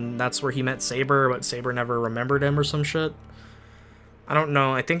Britain, and that's where he met Saber, but Saber never remembered him or some shit. I don't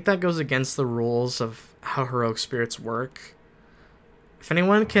know. I think that goes against the rules of how heroic spirits work. If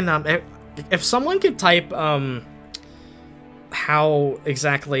anyone can, if someone could type, how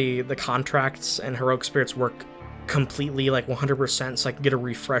exactly the contracts and heroic spirits work completely, like 100%, so I can get a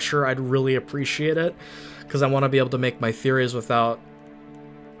refresher, I'd really appreciate it, because I want to be able to make my theories without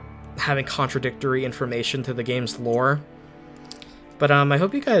having contradictory information to the game's lore. But I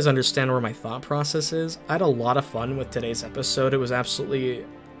hope you guys understand where my thought process is. I had a lot of fun with today's episode. It was absolutely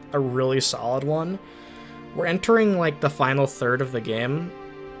a really solid one. We're entering like the final third of the game.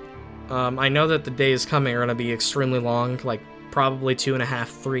 I know that the days coming are going to be extremely long, like probably 2.5,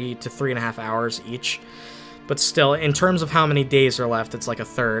 3 to 3.5 hours each. But still, in terms of how many days are left, it's like a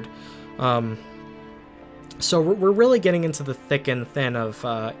third. So we're really getting into the thick and thin of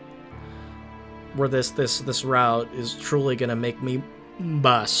where this route is truly gonna make me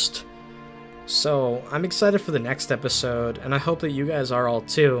bust. So I'm excited for the next episode, and I hope that you guys are all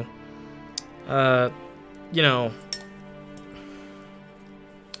too. You know,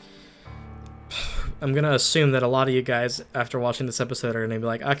 I'm gonna assume that a lot of you guys, after watching this episode, are gonna be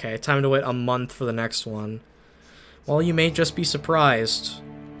like, okay, time to wait a month for the next one. Well, you may just be surprised.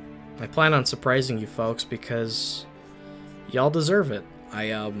 I plan on surprising you folks because y'all deserve it.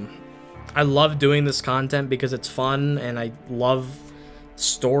 I love doing this content because it's fun, and I love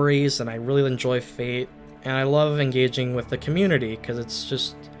stories, and I really enjoy Fate, and I love engaging with the community because it's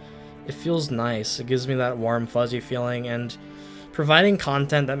just, it feels nice. It gives me that warm, fuzzy feeling, and providing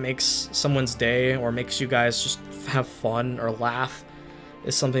content that makes someone's day or makes you guys just have fun or laugh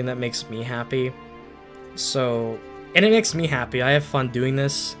is something that makes me happy. So, and it makes me happy. I have fun doing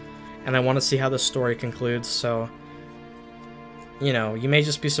this, and I want to see how the story concludes, so, you know, you may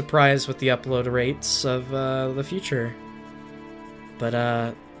just be surprised with the upload rates of the future.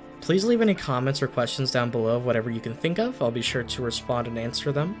 But please leave any comments or questions down below of whatever you can think of. I'll be sure to respond and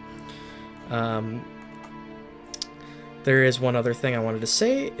answer them. There is one other thing I wanted to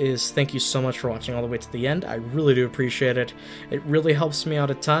say, is thank you so much for watching all the way to the end. I really do appreciate it. It really helps me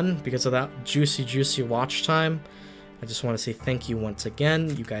out a ton because of that juicy watch time. I just want to say thank you once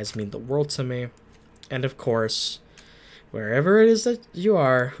again. You guys mean the world to me. And of course, wherever it is that you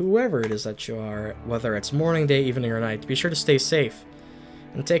are, whoever it is that you are, whether it's morning, day, evening, or night, be sure to stay safe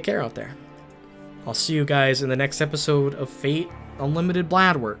and take care out there. I'll see you guys in the next episode of Fate Unlimited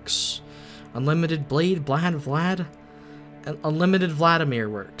Bladworks. Unlimited Blade Vlad? And Unlimited Vladimir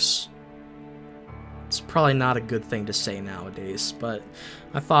Works. It's probably not a good thing to say nowadays, but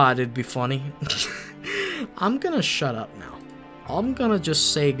I thought it'd be funny. I'm gonna shut up now. I'm gonna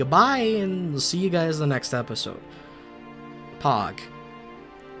just say goodbye and see you guys in the next episode. Pog.